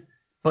in,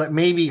 but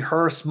maybe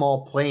her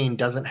small plane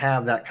doesn't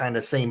have that kind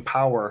of same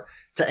power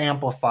to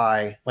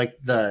amplify like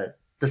the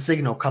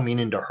signal coming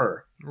into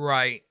her.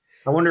 Right.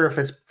 I wonder if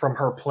it's from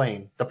her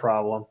plane, the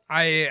problem.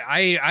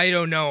 I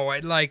don't know.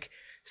 Like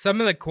some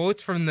of the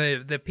quotes from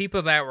the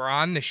people that were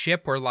on the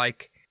ship were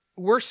like,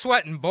 we're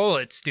sweating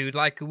bullets, dude.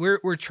 Like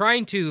we're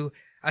trying to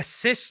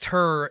assist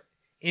her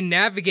in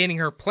navigating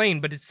her plane,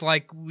 but it's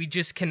like we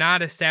just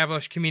cannot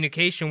establish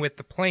communication with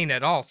the plane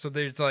at all. So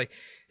there's like,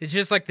 it's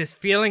just like this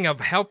feeling of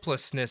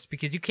helplessness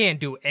because you can't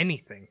do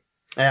anything.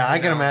 Yeah, I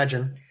can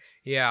imagine.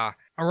 Yeah.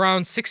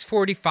 Around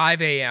 6:45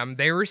 a.m.,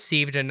 they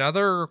received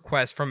another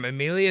request from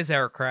Amelia's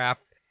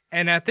aircraft,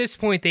 and at this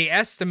point, they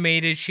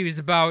estimated she was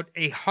about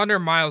 100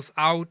 miles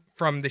out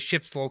from the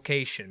ship's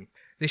location.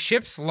 The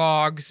ship's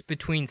logs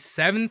between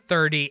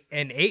 7:30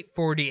 and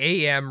 8:40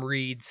 a.m.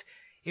 reads,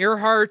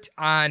 Earhart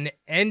on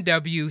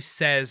NW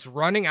says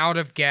running out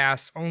of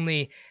gas,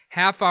 only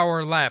half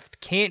hour left,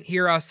 can't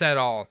hear us at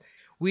all.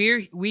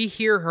 We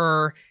hear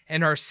her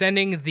and are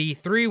sending the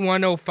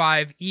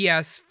 3105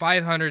 ES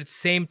 500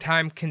 same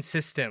time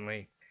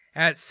consistently.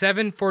 At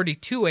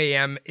 7:42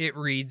 a.m. it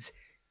reads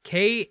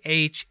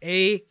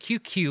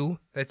KHAQQ,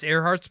 that's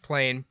Earhart's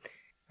plane.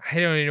 I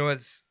don't even know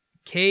what's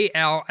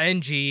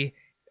KLNG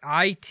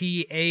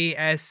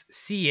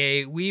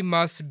ITASCA, we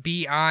must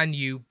be on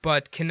you,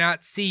 but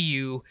cannot see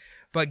you,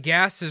 but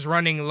gas is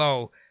running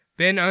low.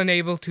 Been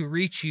unable to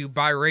reach you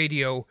by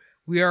radio.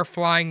 We are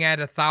flying at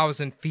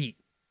 1,000 feet.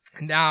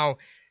 Now,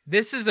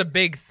 this is a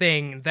big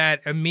thing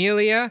that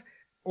Amelia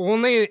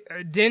only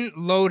didn't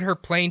load her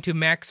plane to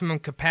maximum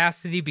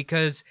capacity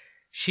because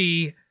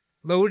she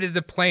loaded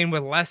the plane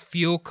with less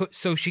fuel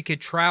so she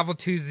could travel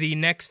to the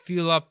next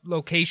fuel up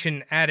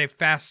location at a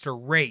faster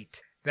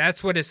rate.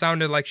 That's what it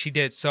sounded like she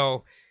did.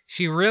 So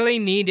she really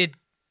needed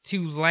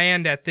to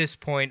land at this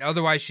point.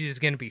 Otherwise, she's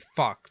going to be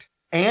fucked.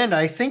 And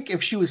I think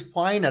if she was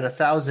flying at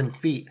 1,000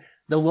 feet,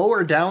 the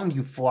lower down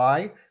you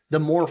fly, the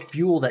more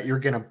fuel that you're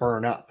going to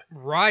burn up.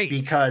 Right.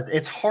 Because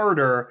it's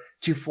harder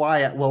to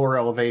fly at lower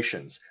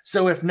elevations.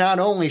 So if not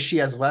only she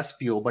has less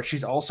fuel, but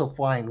she's also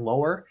flying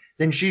lower,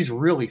 then she's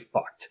really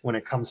fucked when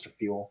it comes to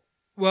fuel.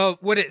 Well,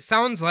 what it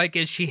sounds like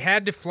is she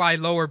had to fly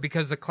lower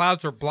because the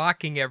clouds were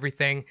blocking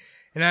everything.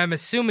 And I'm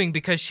assuming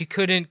because she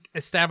couldn't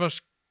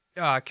establish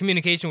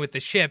communication with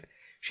the ship,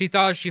 she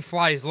thought if she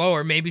flies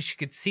lower, maybe she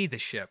could see the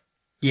ship.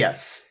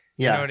 Yes.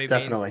 Yeah, you know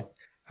definitely. Mean?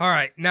 All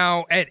right.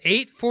 Now, at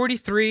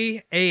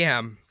 8:43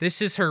 a.m.,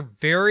 this is her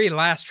very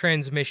last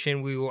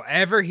transmission we will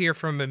ever hear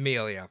from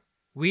Amelia.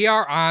 We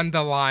are on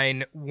the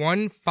line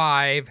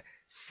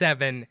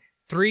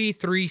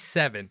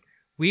 157337.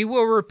 We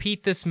will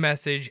repeat this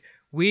message.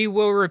 We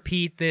will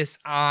repeat this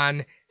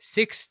on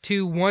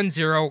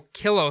 6210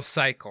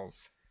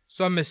 kilocycles.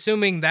 So I'm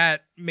assuming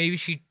that maybe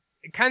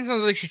it kind of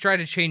sounds like she tried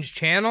to change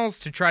channels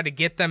to try to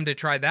get them to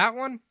try that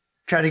one.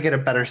 Try to get a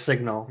better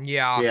signal.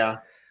 Yeah. Yeah.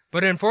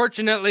 But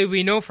unfortunately,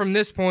 we know from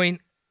this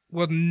point,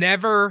 we'll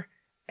never,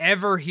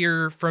 ever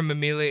hear from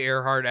Amelia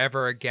Earhart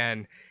ever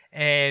again.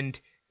 And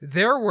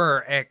there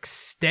were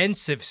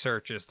extensive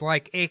searches.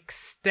 Like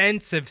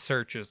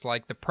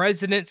the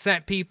president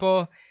sent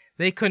people.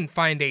 They couldn't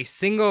find a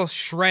single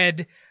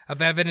shred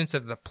of evidence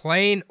of the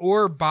plane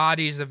or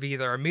bodies of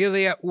either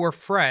Amelia or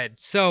Fred.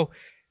 So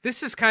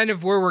this is kind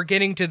of where we're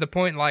getting to the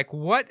point, like,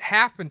 what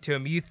happened to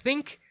him? You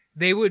think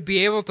they would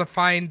be able to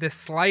find the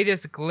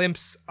slightest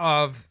glimpse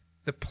of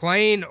the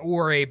plane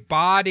or a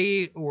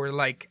body or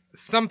like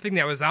something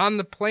that was on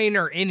the plane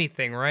or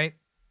anything, right?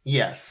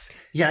 Yes.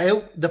 Yeah,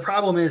 the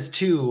problem is,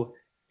 too,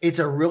 it's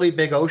a really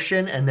big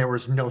ocean and there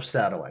was no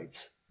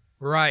satellites.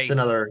 Right. It's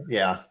another,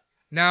 yeah.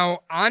 Now,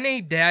 on a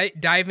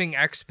diving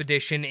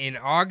expedition in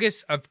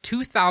August of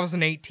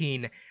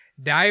 2018,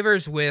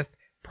 divers with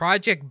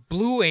Project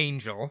Blue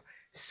Angel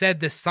said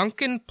the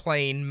sunken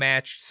plane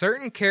matched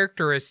certain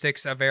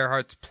characteristics of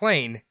Earhart's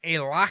plane, a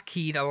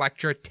Lockheed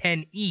Electra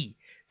 10E.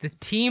 The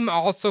team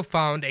also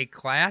found a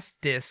glass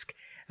disc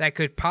that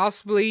could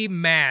possibly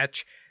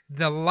match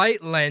the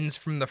light lens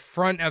from the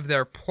front of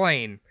their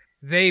plane.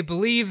 They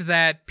believe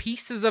that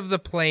pieces of the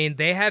plane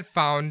they had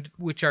found,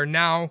 which are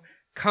now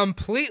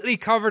completely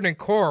covered in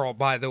coral,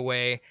 by the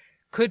way,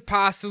 could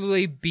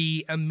possibly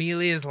be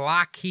Amelia's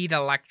Lockheed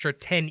Electra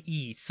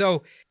 10E.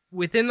 So,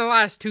 within the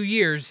last 2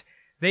 years,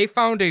 they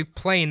found a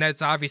plane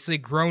that's obviously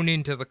grown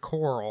into the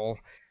coral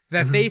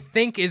that they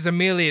think is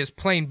Amelia's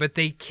plane, but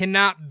they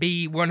cannot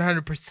be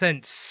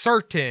 100%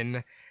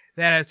 certain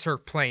that it's her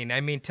plane.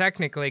 I mean,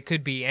 technically, it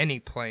could be any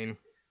plane.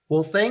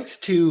 Well, thanks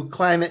to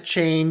climate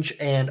change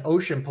and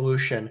ocean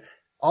pollution,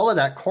 all of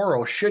that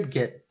coral should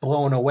get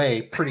blown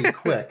away pretty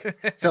quick.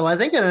 So I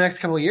think in the next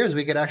couple of years,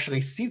 we could actually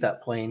see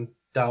that plane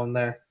down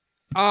there.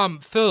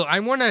 Phil,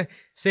 I want to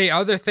say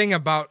other thing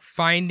about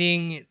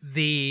finding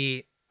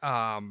the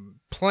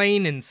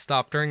plane and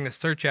stuff during the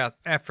search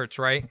efforts,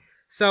 right?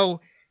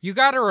 So you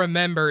got to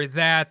remember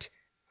that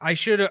I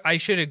should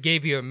have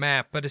gave you a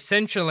map, but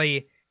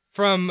essentially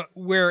from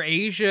where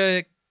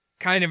Asia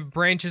kind of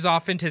branches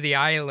off into the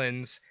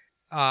islands,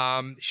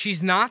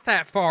 she's not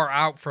that far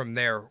out from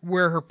there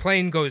where her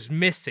plane goes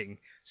missing.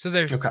 So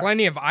there's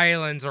plenty of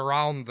islands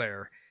around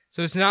there.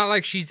 So it's not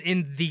like she's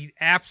in the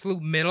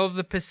absolute middle of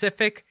the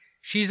Pacific.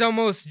 She's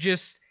almost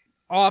just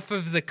off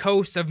of the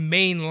coast of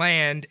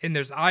mainland, and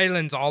there's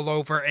islands all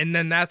over, and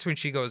then that's when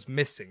she goes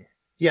missing.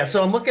 Yeah,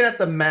 so I'm looking at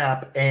the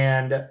map,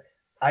 and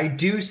I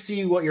do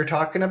see what you're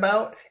talking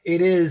about.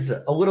 It is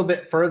a little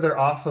bit further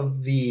off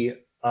of the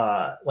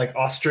like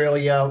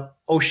Australia,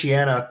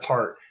 Oceania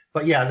part.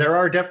 But yeah, there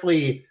are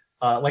definitely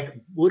like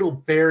little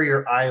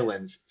barrier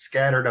islands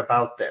scattered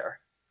about there.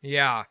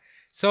 Yeah.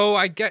 So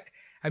I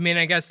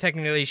guess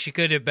technically she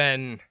could have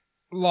been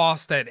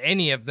lost at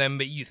any of them,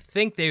 but you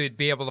think they would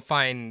be able to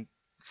find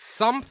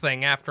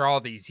something after all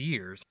these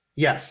years.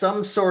 Yeah,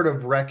 some sort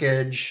of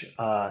wreckage.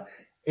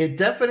 It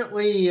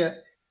definitely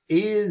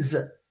is.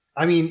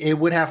 I mean, it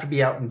would have to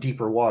be out in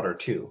deeper water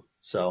too.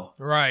 So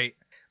right.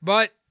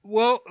 But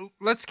well,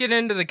 let's get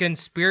into the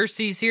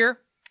conspiracies here,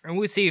 and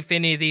we'll see if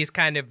any of these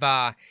kind of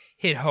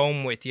hit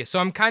home with you. So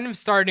I'm kind of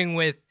starting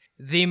with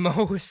the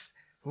most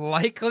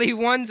likely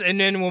ones, and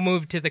then we'll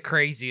move to the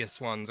craziest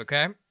ones,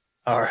 okay?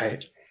 All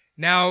right.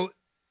 Now,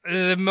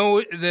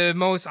 the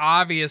most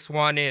obvious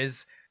one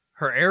is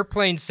her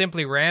airplane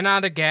simply ran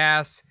out of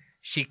gas,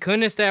 she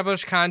couldn't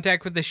establish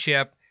contact with the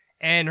ship,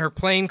 and her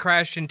plane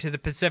crashed into the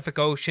Pacific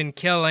Ocean,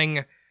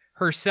 killing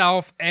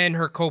herself and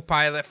her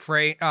co-pilot,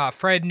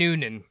 Fred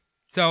Noonan.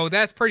 So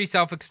that's pretty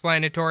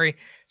self-explanatory.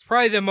 It's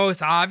probably the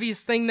most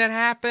obvious thing that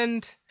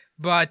happened,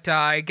 but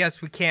I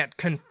guess we can't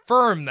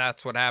confirm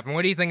that's what happened.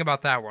 What do you think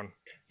about that one?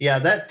 Yeah,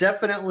 that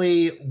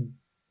definitely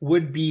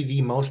would be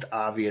the most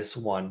obvious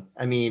one.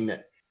 I mean,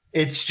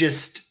 it's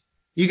just,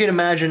 you can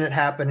imagine it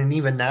happening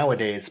even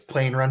nowadays.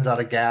 Plane runs out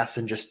of gas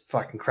and just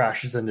fucking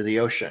crashes into the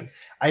ocean.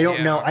 I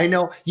don't know. I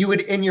know you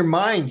would, in your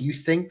mind, you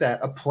think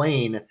that a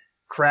plane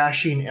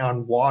crashing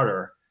on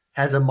water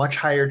has a much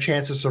higher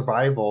chance of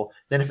survival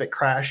than if it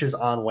crashes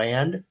on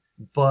land.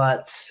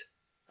 But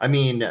I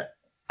mean,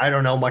 I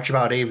don't know much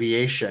about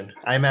aviation.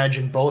 I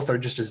imagine both are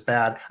just as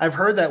bad. I've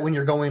heard that when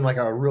you're going like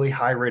a really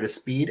high rate of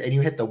speed and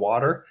you hit the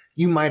water,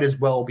 you might as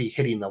well be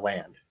hitting the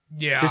land.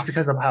 Yeah. Just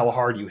because of how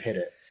hard you hit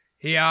it.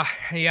 Yeah,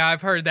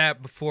 I've heard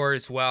that before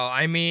as well.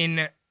 I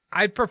mean,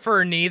 I'd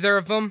prefer neither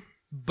of them,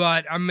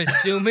 but I'm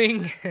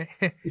assuming.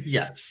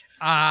 Yes.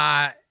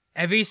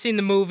 Have you seen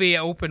the movie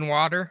Open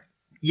Water?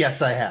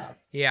 Yes, I have.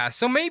 Yeah,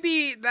 so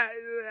maybe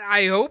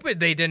I hope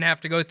they didn't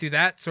have to go through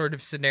that sort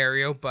of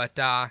scenario, but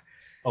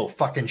oh,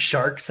 fucking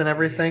sharks and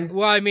everything?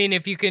 Well, I mean,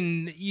 if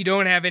you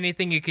don't have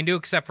anything you can do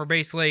except for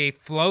basically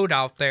float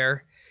out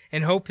there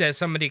and hope that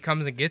somebody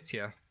comes and gets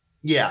you.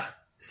 Yeah.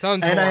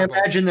 Sounds and horrible. I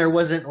imagine there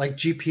wasn't like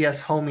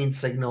GPS homing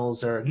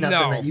signals or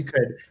nothing that you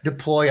could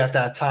deploy at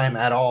that time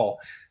at all.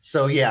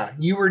 So yeah,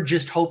 you were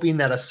just hoping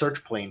that a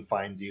search plane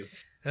finds you.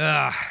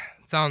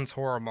 Sounds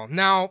horrible.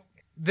 Now,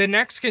 the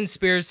next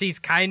conspiracy is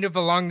kind of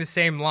along the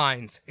same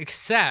lines,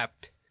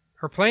 except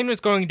her plane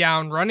was going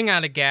down, running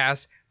out of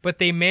gas, but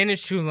they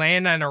managed to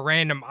land on a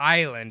random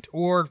island,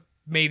 or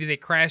maybe they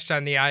crashed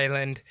on the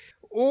island,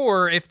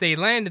 or if they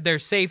landed there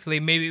safely,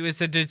 maybe it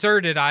was a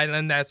deserted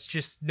island that's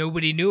just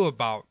nobody knew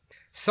about.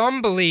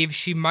 Some believe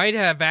she might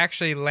have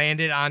actually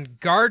landed on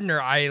Gardner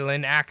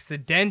Island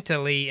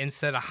accidentally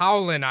instead of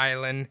Howland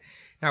Island.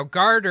 Now,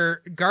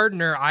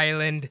 Gardner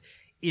Island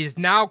is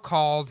now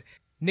called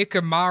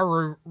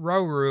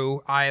Nikumaru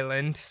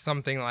Island,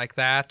 something like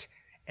that.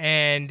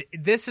 And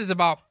this is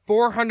about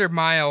 400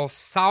 miles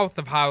south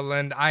of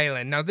Howland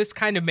Island. Now, this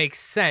kind of makes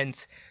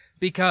sense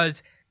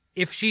because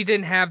if she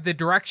didn't have the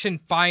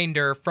direction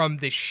finder from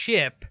the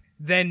ship,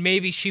 then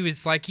maybe she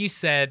was, like you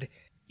said,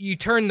 you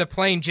turn the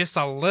plane just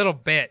a little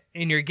bit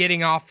and you're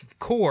getting off of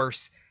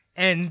course,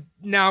 and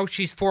now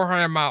she's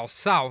 400 miles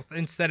south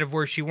instead of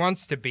where she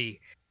wants to be.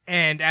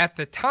 And at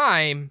the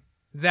time,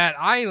 that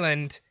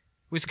island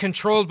was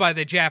controlled by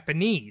the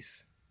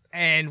Japanese.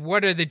 And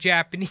what are the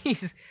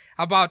Japanese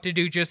about to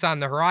do just on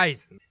the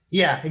horizon?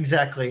 Yeah,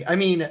 exactly. I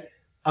mean,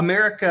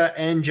 America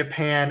and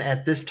Japan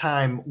at this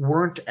time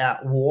weren't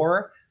at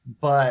war,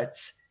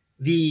 but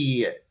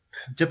the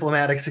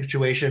diplomatic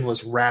situation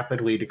was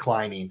rapidly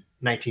declining.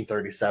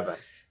 1937.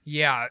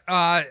 Yeah,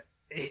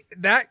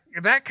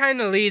 that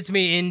kind of leads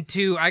me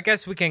into, I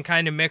guess we can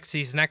kind of mix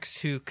these next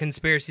two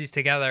conspiracies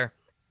together.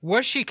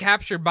 Was she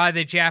captured by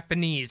the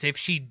Japanese? If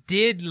she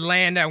did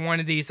land at one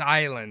of these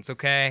islands,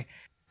 okay,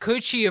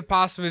 could she have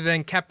possibly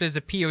been kept as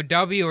a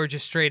POW or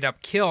just straight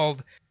up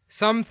killed?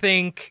 Some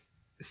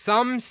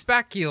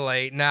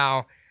speculate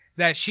now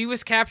that she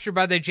was captured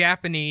by the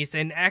Japanese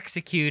and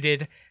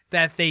executed,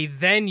 that they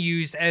then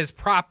used as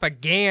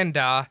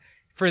propaganda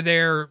for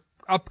their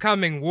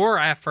upcoming war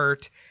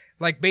effort,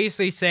 like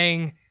basically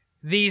saying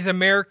these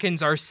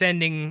Americans are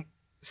sending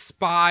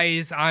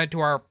spies onto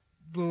our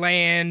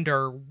land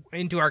or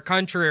into our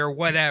country or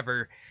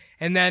whatever.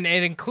 And then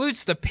it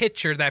includes the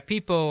picture that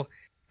people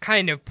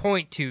kind of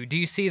point to. Do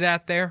you see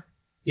that there?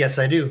 Yes,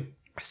 I do.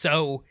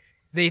 So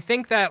they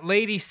think that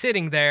lady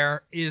sitting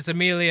there is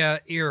Amelia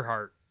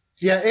Earhart.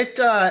 Yeah, it's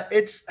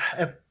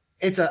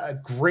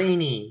a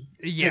grainy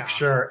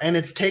picture, and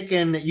it's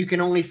taken, you can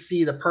only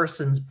see the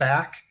person's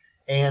back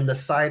and the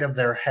side of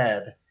their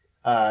head.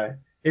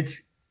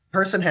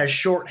 Person has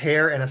short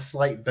hair and a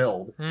slight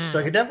build. So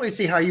I could definitely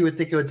see how you would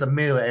think it's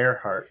Amelia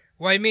Earhart.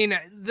 Well, I mean,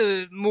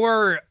 the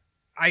more,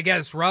 I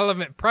guess,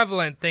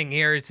 prevalent thing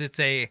here is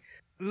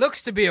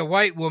looks to be a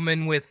white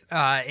woman with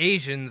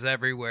Asians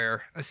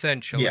everywhere,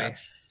 essentially.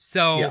 Yes.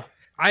 So yeah.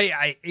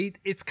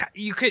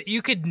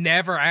 You could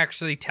never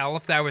actually tell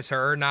if that was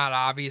her or not,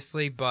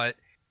 obviously, but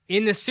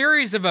in the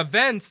series of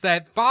events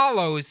that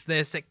follows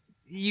this,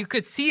 you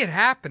could see it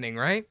happening,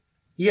 right?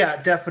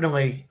 Yeah,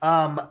 definitely.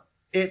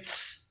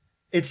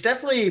 It's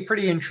definitely a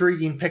pretty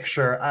intriguing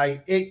picture.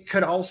 It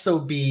could also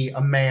be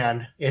a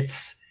man. It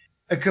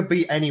could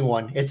be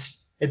anyone.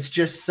 It's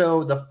just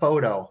so the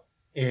photo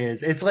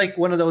it's like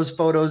one of those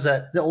photos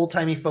the old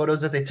timey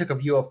photos that they took of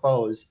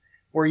UFOs,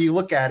 where you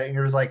look at it and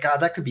you're just like, God,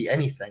 that could be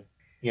anything,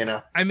 you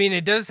know? I mean,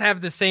 it does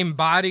have the same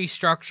body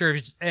structure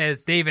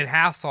as David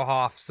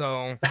Hasselhoff,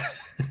 so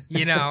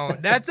you know,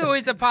 that's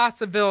always a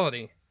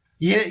possibility.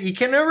 Yeah, you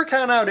can never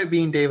count out it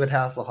being David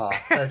Hasselhoff.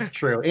 That's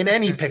true. In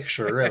any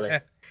picture, really.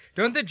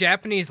 Don't the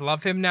Japanese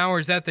love him now, or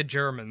is that the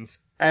Germans?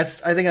 I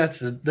think that's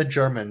the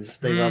Germans.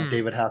 They love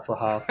David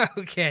Hasselhoff.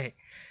 Okay.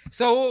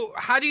 So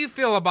how do you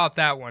feel about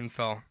that one,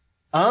 Phil?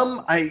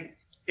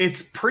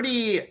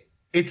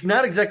 It's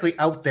not exactly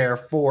out there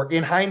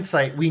in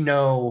hindsight, we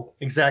know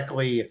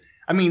exactly,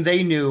 I mean,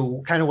 they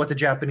knew kind of what the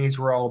Japanese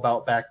were all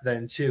about back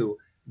then too.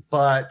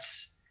 But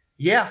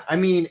yeah, I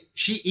mean,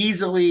 she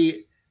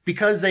easily,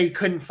 because they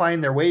couldn't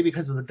find their way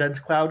because of the dense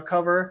cloud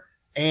cover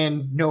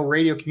and no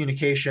radio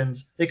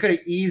communications, they could have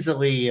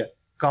easily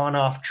gone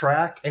off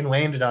track and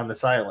landed on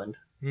this island.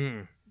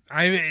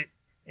 I mean,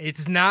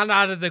 it's not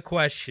out of the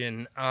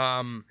question.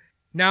 Now,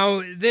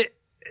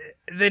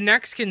 the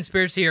next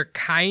conspiracy here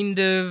kind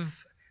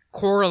of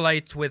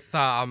correlates with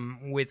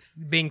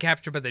being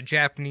captured by the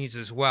Japanese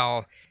as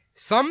well.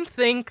 Some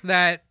think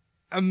that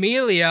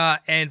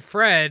Amelia and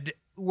Fred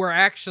were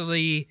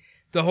actually,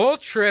 the whole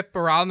trip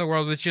around the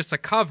world was just a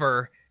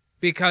cover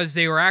because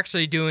they were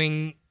actually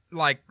doing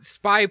like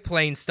spy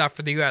plane stuff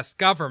for the U.S.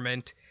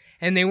 government,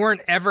 and they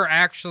weren't ever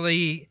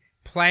actually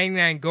planning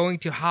on going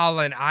to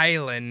Howland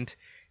Island.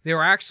 They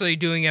were actually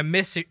doing a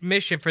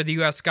mission for the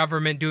U.S.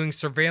 government, doing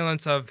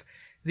surveillance of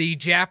the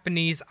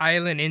Japanese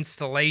island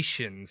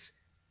installations.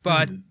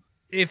 But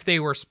if they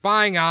were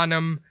spying on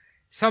them,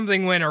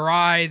 something went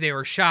awry, they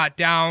were shot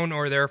down,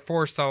 or they were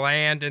forced to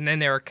land, and then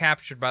they were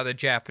captured by the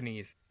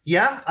Japanese.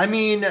 Yeah, I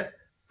mean,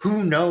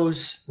 who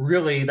knows,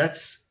 really?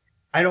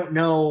 I don't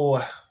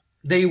know.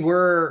 They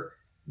were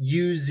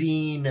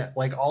using,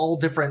 like, all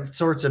different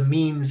sorts of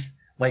means,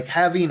 like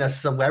having a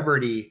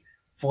celebrity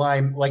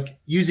flying, like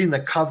using the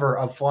cover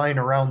of flying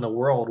around the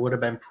world would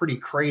have been pretty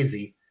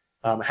crazy.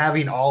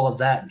 Having all of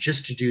that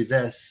just to do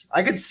this.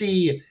 I could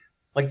see,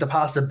 like, the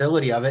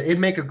possibility of it. It'd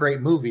make a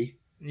great movie.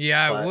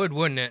 Yeah, it would,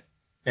 wouldn't it?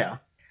 Yeah.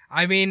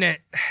 I mean,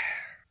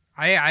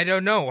 I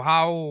don't know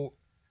how.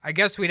 I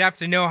guess we'd have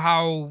to know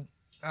how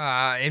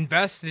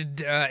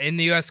invested in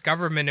the U.S.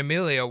 government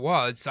Amelia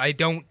was. I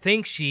don't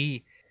think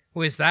she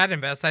was that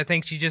invested. I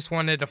think she just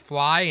wanted to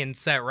fly and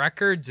set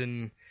records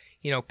and,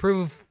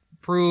 prove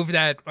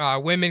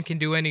that women can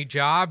do any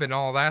job and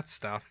all that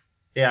stuff.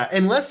 Yeah,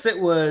 unless it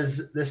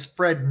was this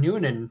Fred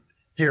Noonan,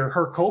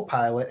 her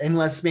co-pilot,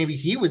 unless maybe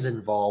he was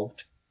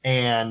involved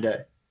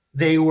and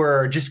they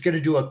were just going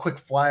to do a quick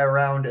fly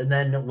around and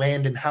then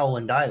land in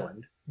Howland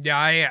Island. Yeah,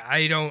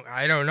 I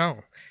don't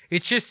know.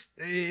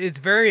 It's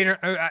very,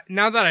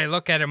 now that I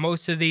look at it,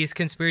 most of these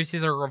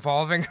conspiracies are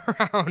revolving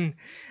around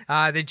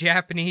the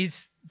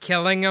Japanese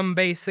killing them,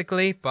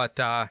 basically. But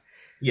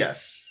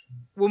yes,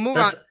 we'll move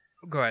on.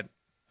 Go ahead.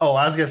 Oh,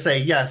 I was going to say,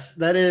 yes,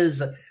 that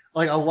is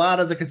like a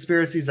lot of the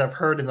conspiracies I've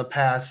heard in the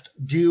past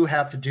do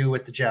have to do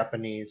with the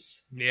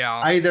Japanese.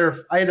 Yeah.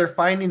 Either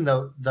finding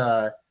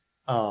the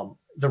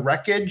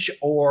wreckage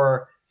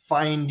or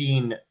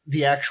finding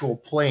the actual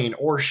plane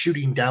or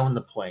shooting down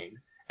the plane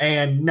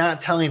and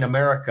not telling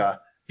America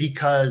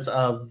because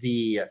of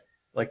the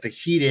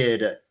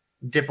heated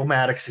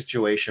diplomatic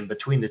situation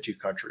between the two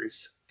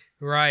countries.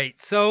 Right.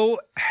 So,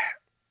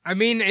 I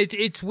mean,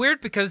 it's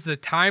weird because the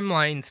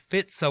timelines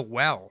fit so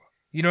well.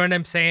 You know what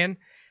I'm saying?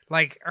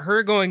 Like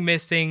her going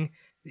missing,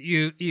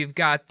 you've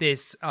got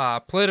this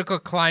political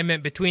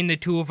climate between the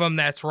two of them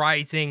that's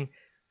rising.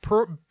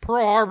 Pearl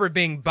Harbor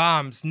being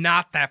bombs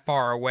not that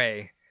far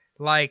away.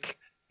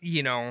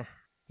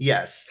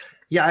 Yes.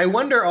 Yeah, I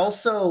wonder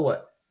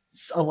also,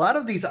 a lot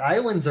of these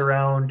islands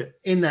around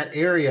in that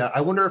area,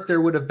 I wonder if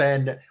there would have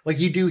been, like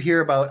you do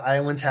hear about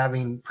islands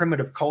having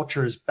primitive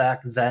cultures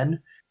back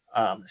then.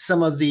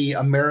 Some of the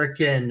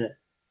American,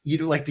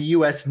 like the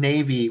U.S.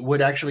 Navy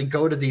would actually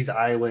go to these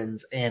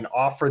islands and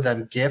offer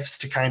them gifts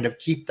to kind of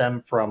keep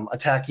them from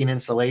attacking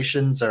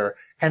installations or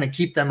kind of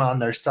keep them on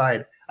their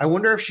side. I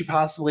wonder if she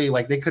possibly,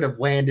 they could have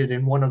landed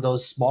in one of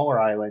those smaller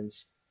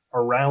islands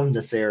around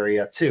this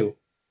area too.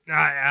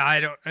 I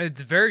don't,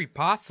 it's very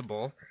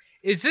possible.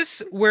 Is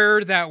this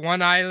where that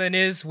one island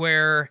is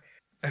where,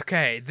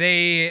 okay,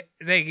 they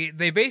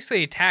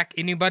basically attack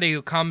anybody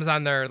who comes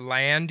on their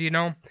land,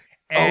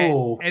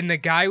 And the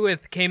guy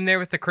came there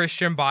with the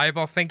Christian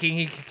Bible thinking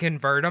he could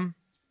convert him?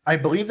 I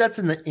believe that's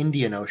in the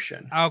Indian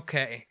Ocean.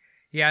 Okay.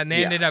 Yeah, and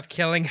they ended up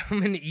killing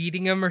him and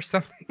eating him or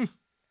something.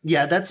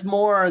 Yeah, that's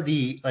more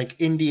the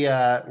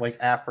India,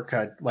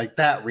 Africa,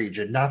 that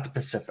region, not the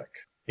Pacific.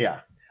 Yeah.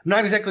 I'm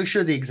not exactly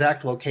sure the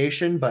exact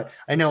location, but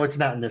I know it's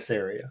not in this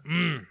area.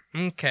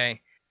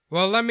 Okay.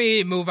 Well, let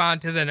me move on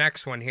to the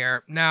next one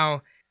here.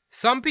 Now,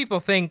 some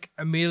people think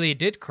Amelia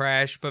did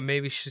crash, but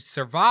maybe she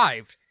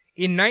survived.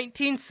 In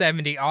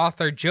 1970,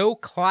 author Joe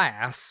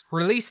Class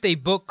released a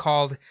book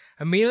called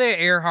Amelia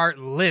Earhart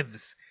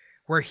Lives,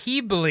 where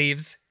he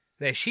believes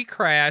that she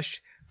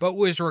crashed, but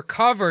was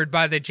recovered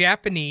by the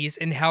Japanese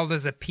and held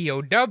as a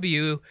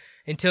POW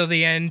until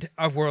the end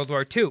of World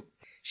War II.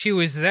 She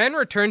was then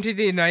returned to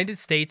the United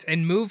States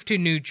and moved to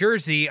New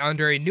Jersey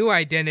under a new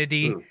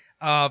identity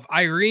of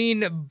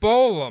Irene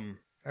Bolam.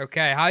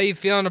 Okay, how are you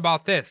feeling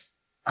about this?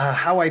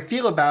 How I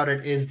feel about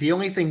it is the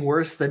only thing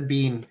worse than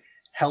being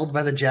held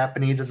by the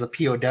Japanese as a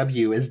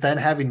POW is then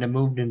having to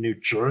move to New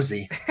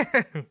Jersey.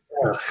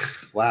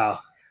 Wow.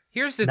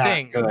 Here's the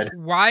thing. Good.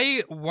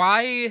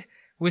 Why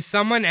was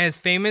someone as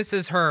famous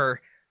as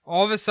her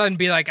all of a sudden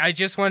be like, I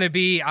just want to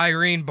be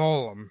Irene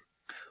Bolam?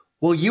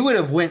 Well, you would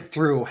have went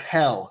through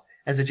hell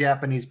as a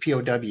Japanese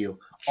POW.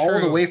 All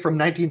the way from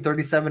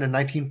 1937 to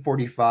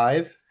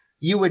 1945.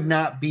 You would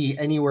not be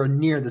anywhere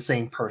near the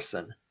same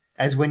person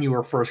as when you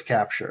were first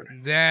captured.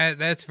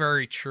 That's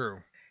very true.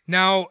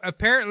 Now,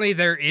 apparently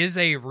there is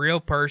a real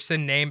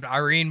person named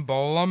Irene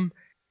Bolam,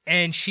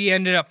 and she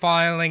ended up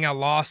filing a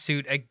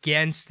lawsuit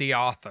against the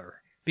author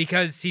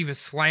because he was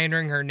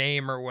slandering her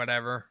name or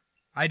whatever.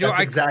 I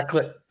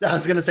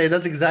was going to say,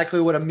 that's exactly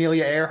what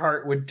Amelia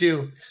Earhart would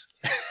do.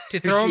 To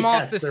throw him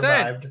off the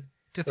scent.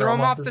 To throw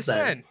him off the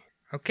scent.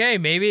 Okay,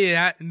 maybe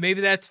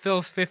that's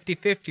Phil's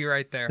 50-50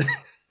 right there.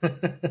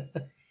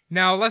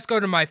 Now, let's go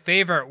to my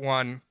favorite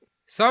one.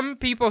 Some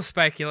people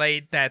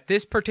speculate that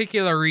this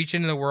particular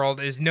region of the world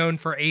is known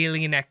for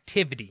alien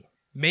activity.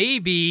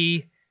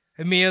 Maybe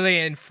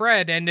Amelia and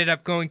Fred ended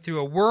up going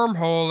through a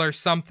wormhole or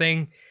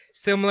something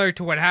similar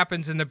to what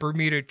happens in the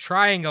Bermuda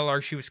Triangle,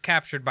 or she was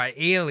captured by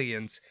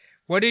aliens.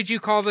 What did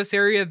you call this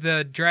area?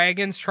 The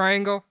Dragon's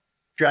Triangle?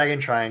 Dragon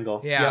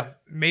Triangle. Yeah.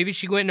 Maybe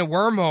she went in a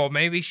wormhole.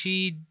 Maybe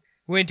she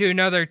went to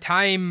another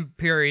time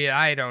period.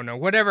 I don't know.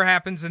 Whatever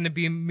happens in the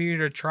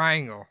Bermuda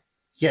Triangle.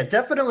 Yeah,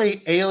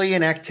 definitely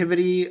alien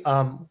activity.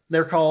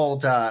 They're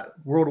called,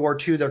 World War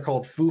II, they're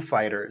called Foo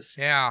Fighters.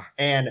 Yeah.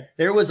 And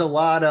there was a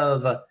lot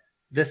of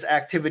this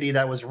activity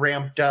that was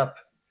ramped up.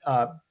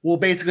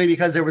 Basically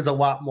because there was a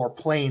lot more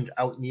planes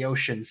out in the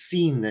ocean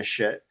seeing this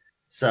shit.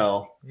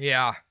 So.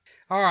 Yeah.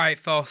 All right,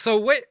 Phil.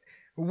 So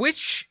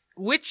which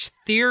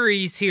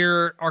theories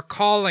here are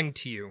calling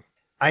to you?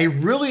 I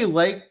really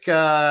like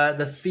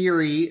the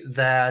theory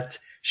that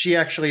she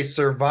actually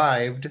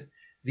survived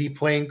the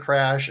plane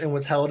crash and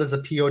was held as a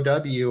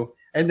POW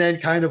and then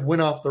kind of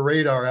went off the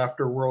radar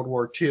after World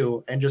War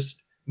II and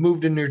just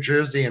moved to New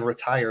Jersey and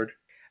retired.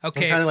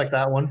 Okay. Kind of like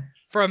that one.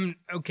 From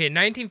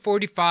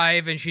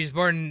 1945, and she's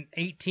born in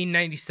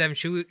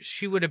 1897.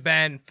 She would have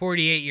been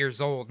 48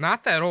 years old.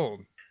 Not that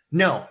old.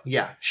 No,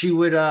 yeah, she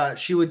would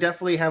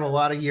definitely have a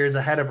lot of years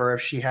ahead of her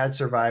if she had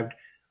survived.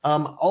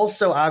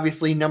 Also,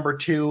 obviously, number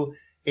 2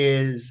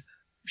 is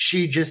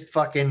she just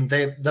fucking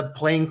the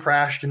plane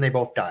crashed and they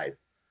both died,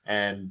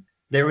 and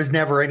there was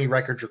never any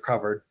records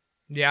recovered.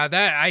 Yeah,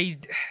 that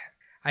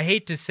I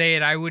hate to say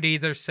it. I would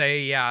either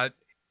say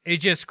it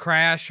just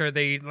crashed, or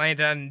they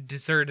landed on a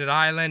deserted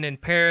island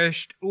and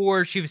perished,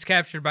 or she was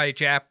captured by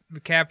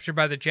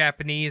the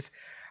Japanese.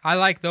 I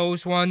like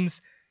those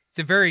ones. It's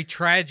a very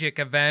tragic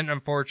event,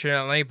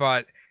 unfortunately,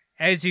 but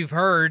as you've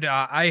heard,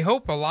 I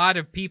hope a lot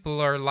of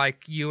people are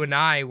like you and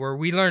I, where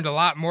we learned a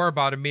lot more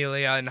about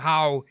Amelia and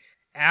how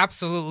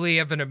absolutely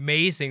of an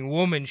amazing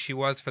woman she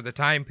was for the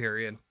time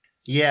period.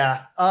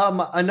 Yeah.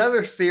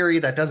 Another theory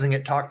that doesn't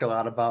get talked a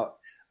lot about,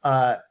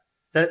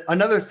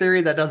 another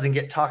theory that doesn't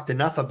get talked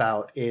enough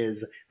about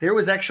is there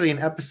was actually an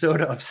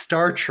episode of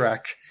Star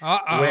Trek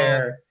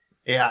where,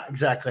 yeah,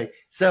 exactly.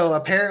 So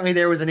apparently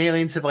there was an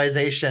alien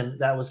civilization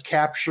that was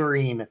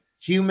capturing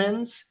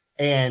humans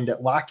and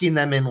locking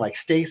them in like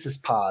stasis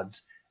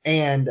pods.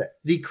 And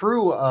the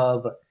crew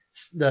of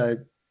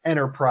the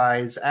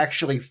Enterprise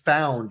actually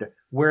found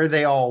where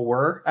they all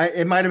were.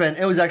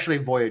 It was actually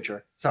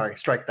Voyager. Sorry,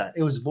 strike that.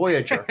 It was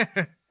Voyager.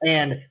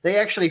 And they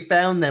actually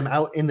found them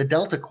out in the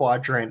Delta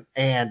Quadrant,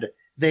 and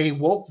they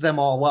woke them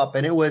all up.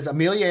 And it was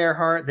Amelia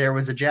Earhart, there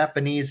was a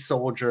Japanese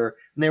soldier,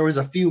 and there was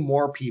a few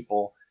more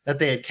people that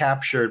they had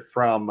captured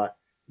from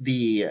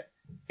the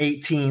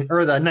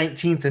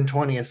 19th and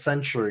 20th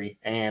century.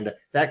 And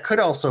that could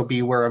also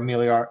be where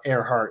Amelia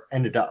Earhart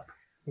ended up.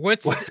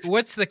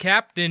 What's the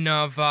captain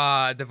of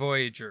the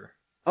Voyager?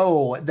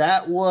 Oh,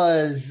 that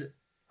was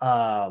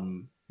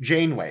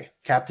Janeway,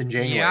 Captain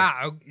Janeway.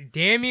 Yeah,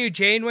 damn you,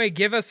 Janeway,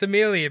 give us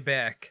Amelia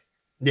back.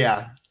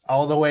 Yeah,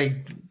 all the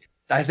way.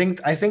 I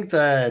think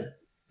that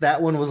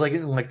one was like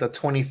in like the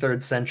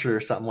 23rd century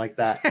or something like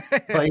that.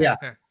 But yeah,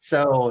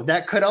 so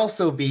that could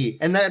also be,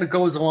 and that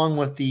goes along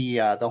with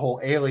the whole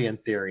alien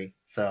theory.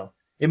 So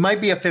it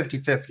might be a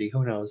 50-50.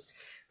 Who knows?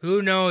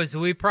 Who knows?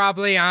 We'll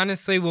probably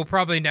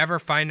never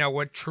find out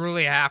what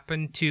truly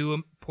happened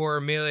to poor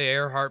Amelia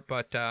Earhart,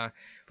 but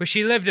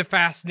she lived a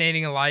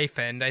fascinating life,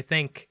 and I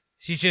think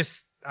she's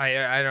just, I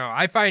don't know,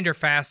 I find her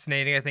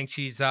fascinating. I think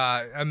she's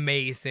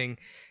amazing.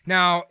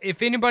 Now,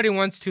 if anybody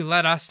wants to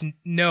let us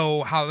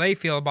know how they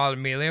feel about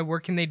Amelia, where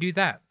can they do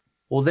that?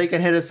 Well, they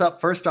can hit us up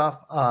first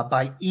off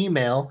by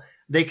email.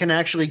 They can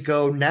actually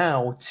go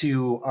now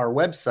to our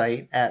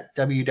website at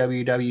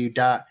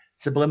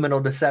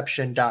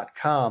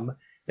www.subliminaldeception.com.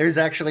 There's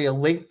actually a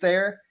link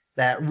there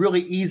that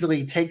really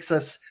easily takes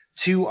us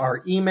to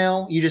our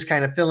email. You just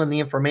kind of fill in the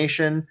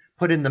information,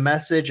 put in the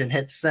message, and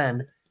hit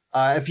send.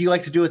 If you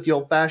like to do it the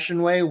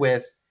old-fashioned way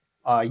with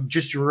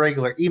just your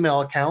regular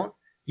email account,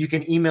 you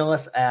can email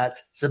us at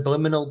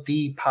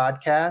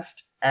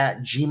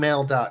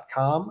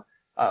subliminaldpodcast@gmail.com.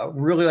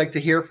 Really like to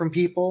hear from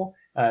people.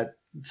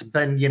 It's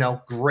been,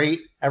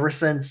 great ever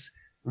since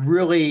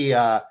really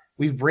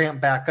we've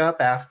ramped back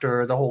up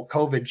after the whole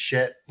COVID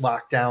shit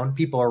lockdown.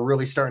 People are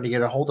really starting to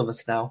get a hold of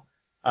us now.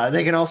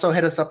 They can also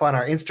hit us up on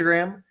our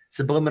Instagram,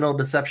 Subliminal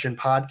Deception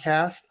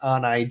Podcast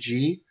on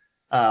IG.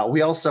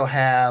 We also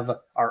have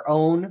our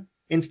own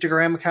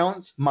Instagram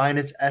accounts. Mine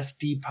is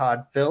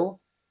SDPodPhil.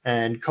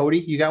 And Cody,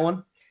 you got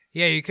one?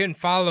 Yeah, you can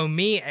follow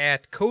me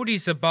at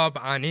CodyZabub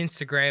on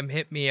Instagram.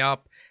 Hit me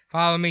up.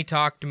 Follow me,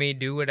 talk to me,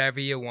 do whatever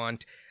you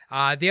want.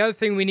 The other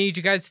thing we need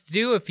you guys to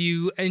do, if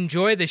you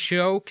enjoy the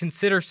show,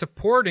 consider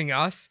supporting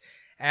us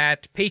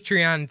at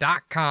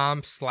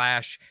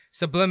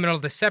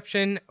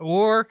patreon.com/subliminaldeception,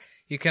 or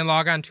you can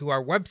log on to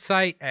our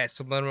website at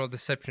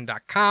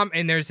subliminaldeception.com,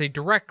 and there's a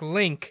direct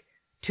link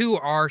to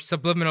our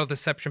Subliminal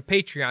Deception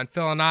Patreon.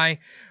 Phil and I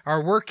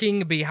are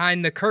working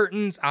behind the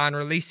curtains on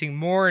releasing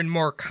more and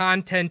more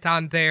content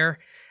on there.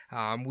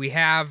 We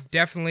have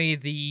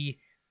definitely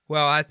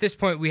at this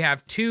point we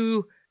have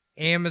 2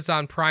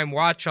 Amazon Prime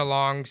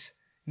watch-alongs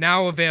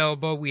now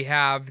available. We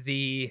have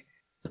the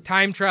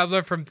Time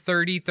Traveler from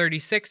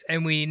 3036,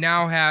 and we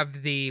now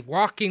have the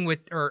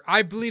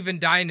I Believe in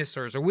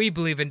Dinosaurs, or We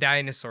Believe in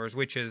Dinosaurs,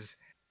 which is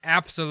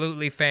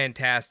absolutely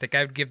fantastic.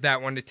 I would give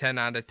that one a 10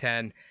 out of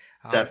 10.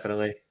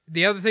 Definitely.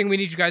 The other thing we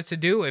need you guys to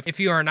do, if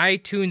you are an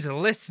iTunes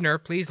listener,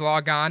 please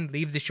log on,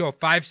 leave the show a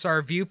 5-star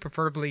review,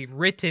 preferably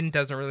written,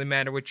 doesn't really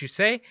matter what you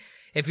say.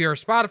 If you're a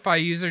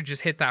Spotify user,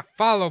 just hit that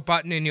follow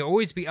button and you'll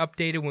always be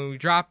updated when we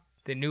drop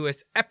the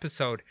newest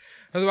episode.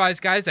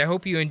 Otherwise, guys, I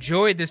hope you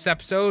enjoyed this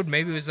episode.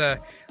 Maybe it was a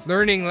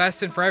learning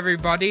lesson for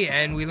everybody,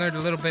 and we learned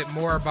a little bit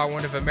more about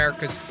one of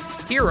America's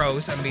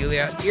heroes,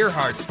 Amelia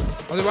Earhart.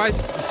 Otherwise,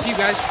 we'll see you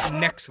guys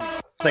next week.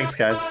 Thanks,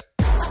 guys.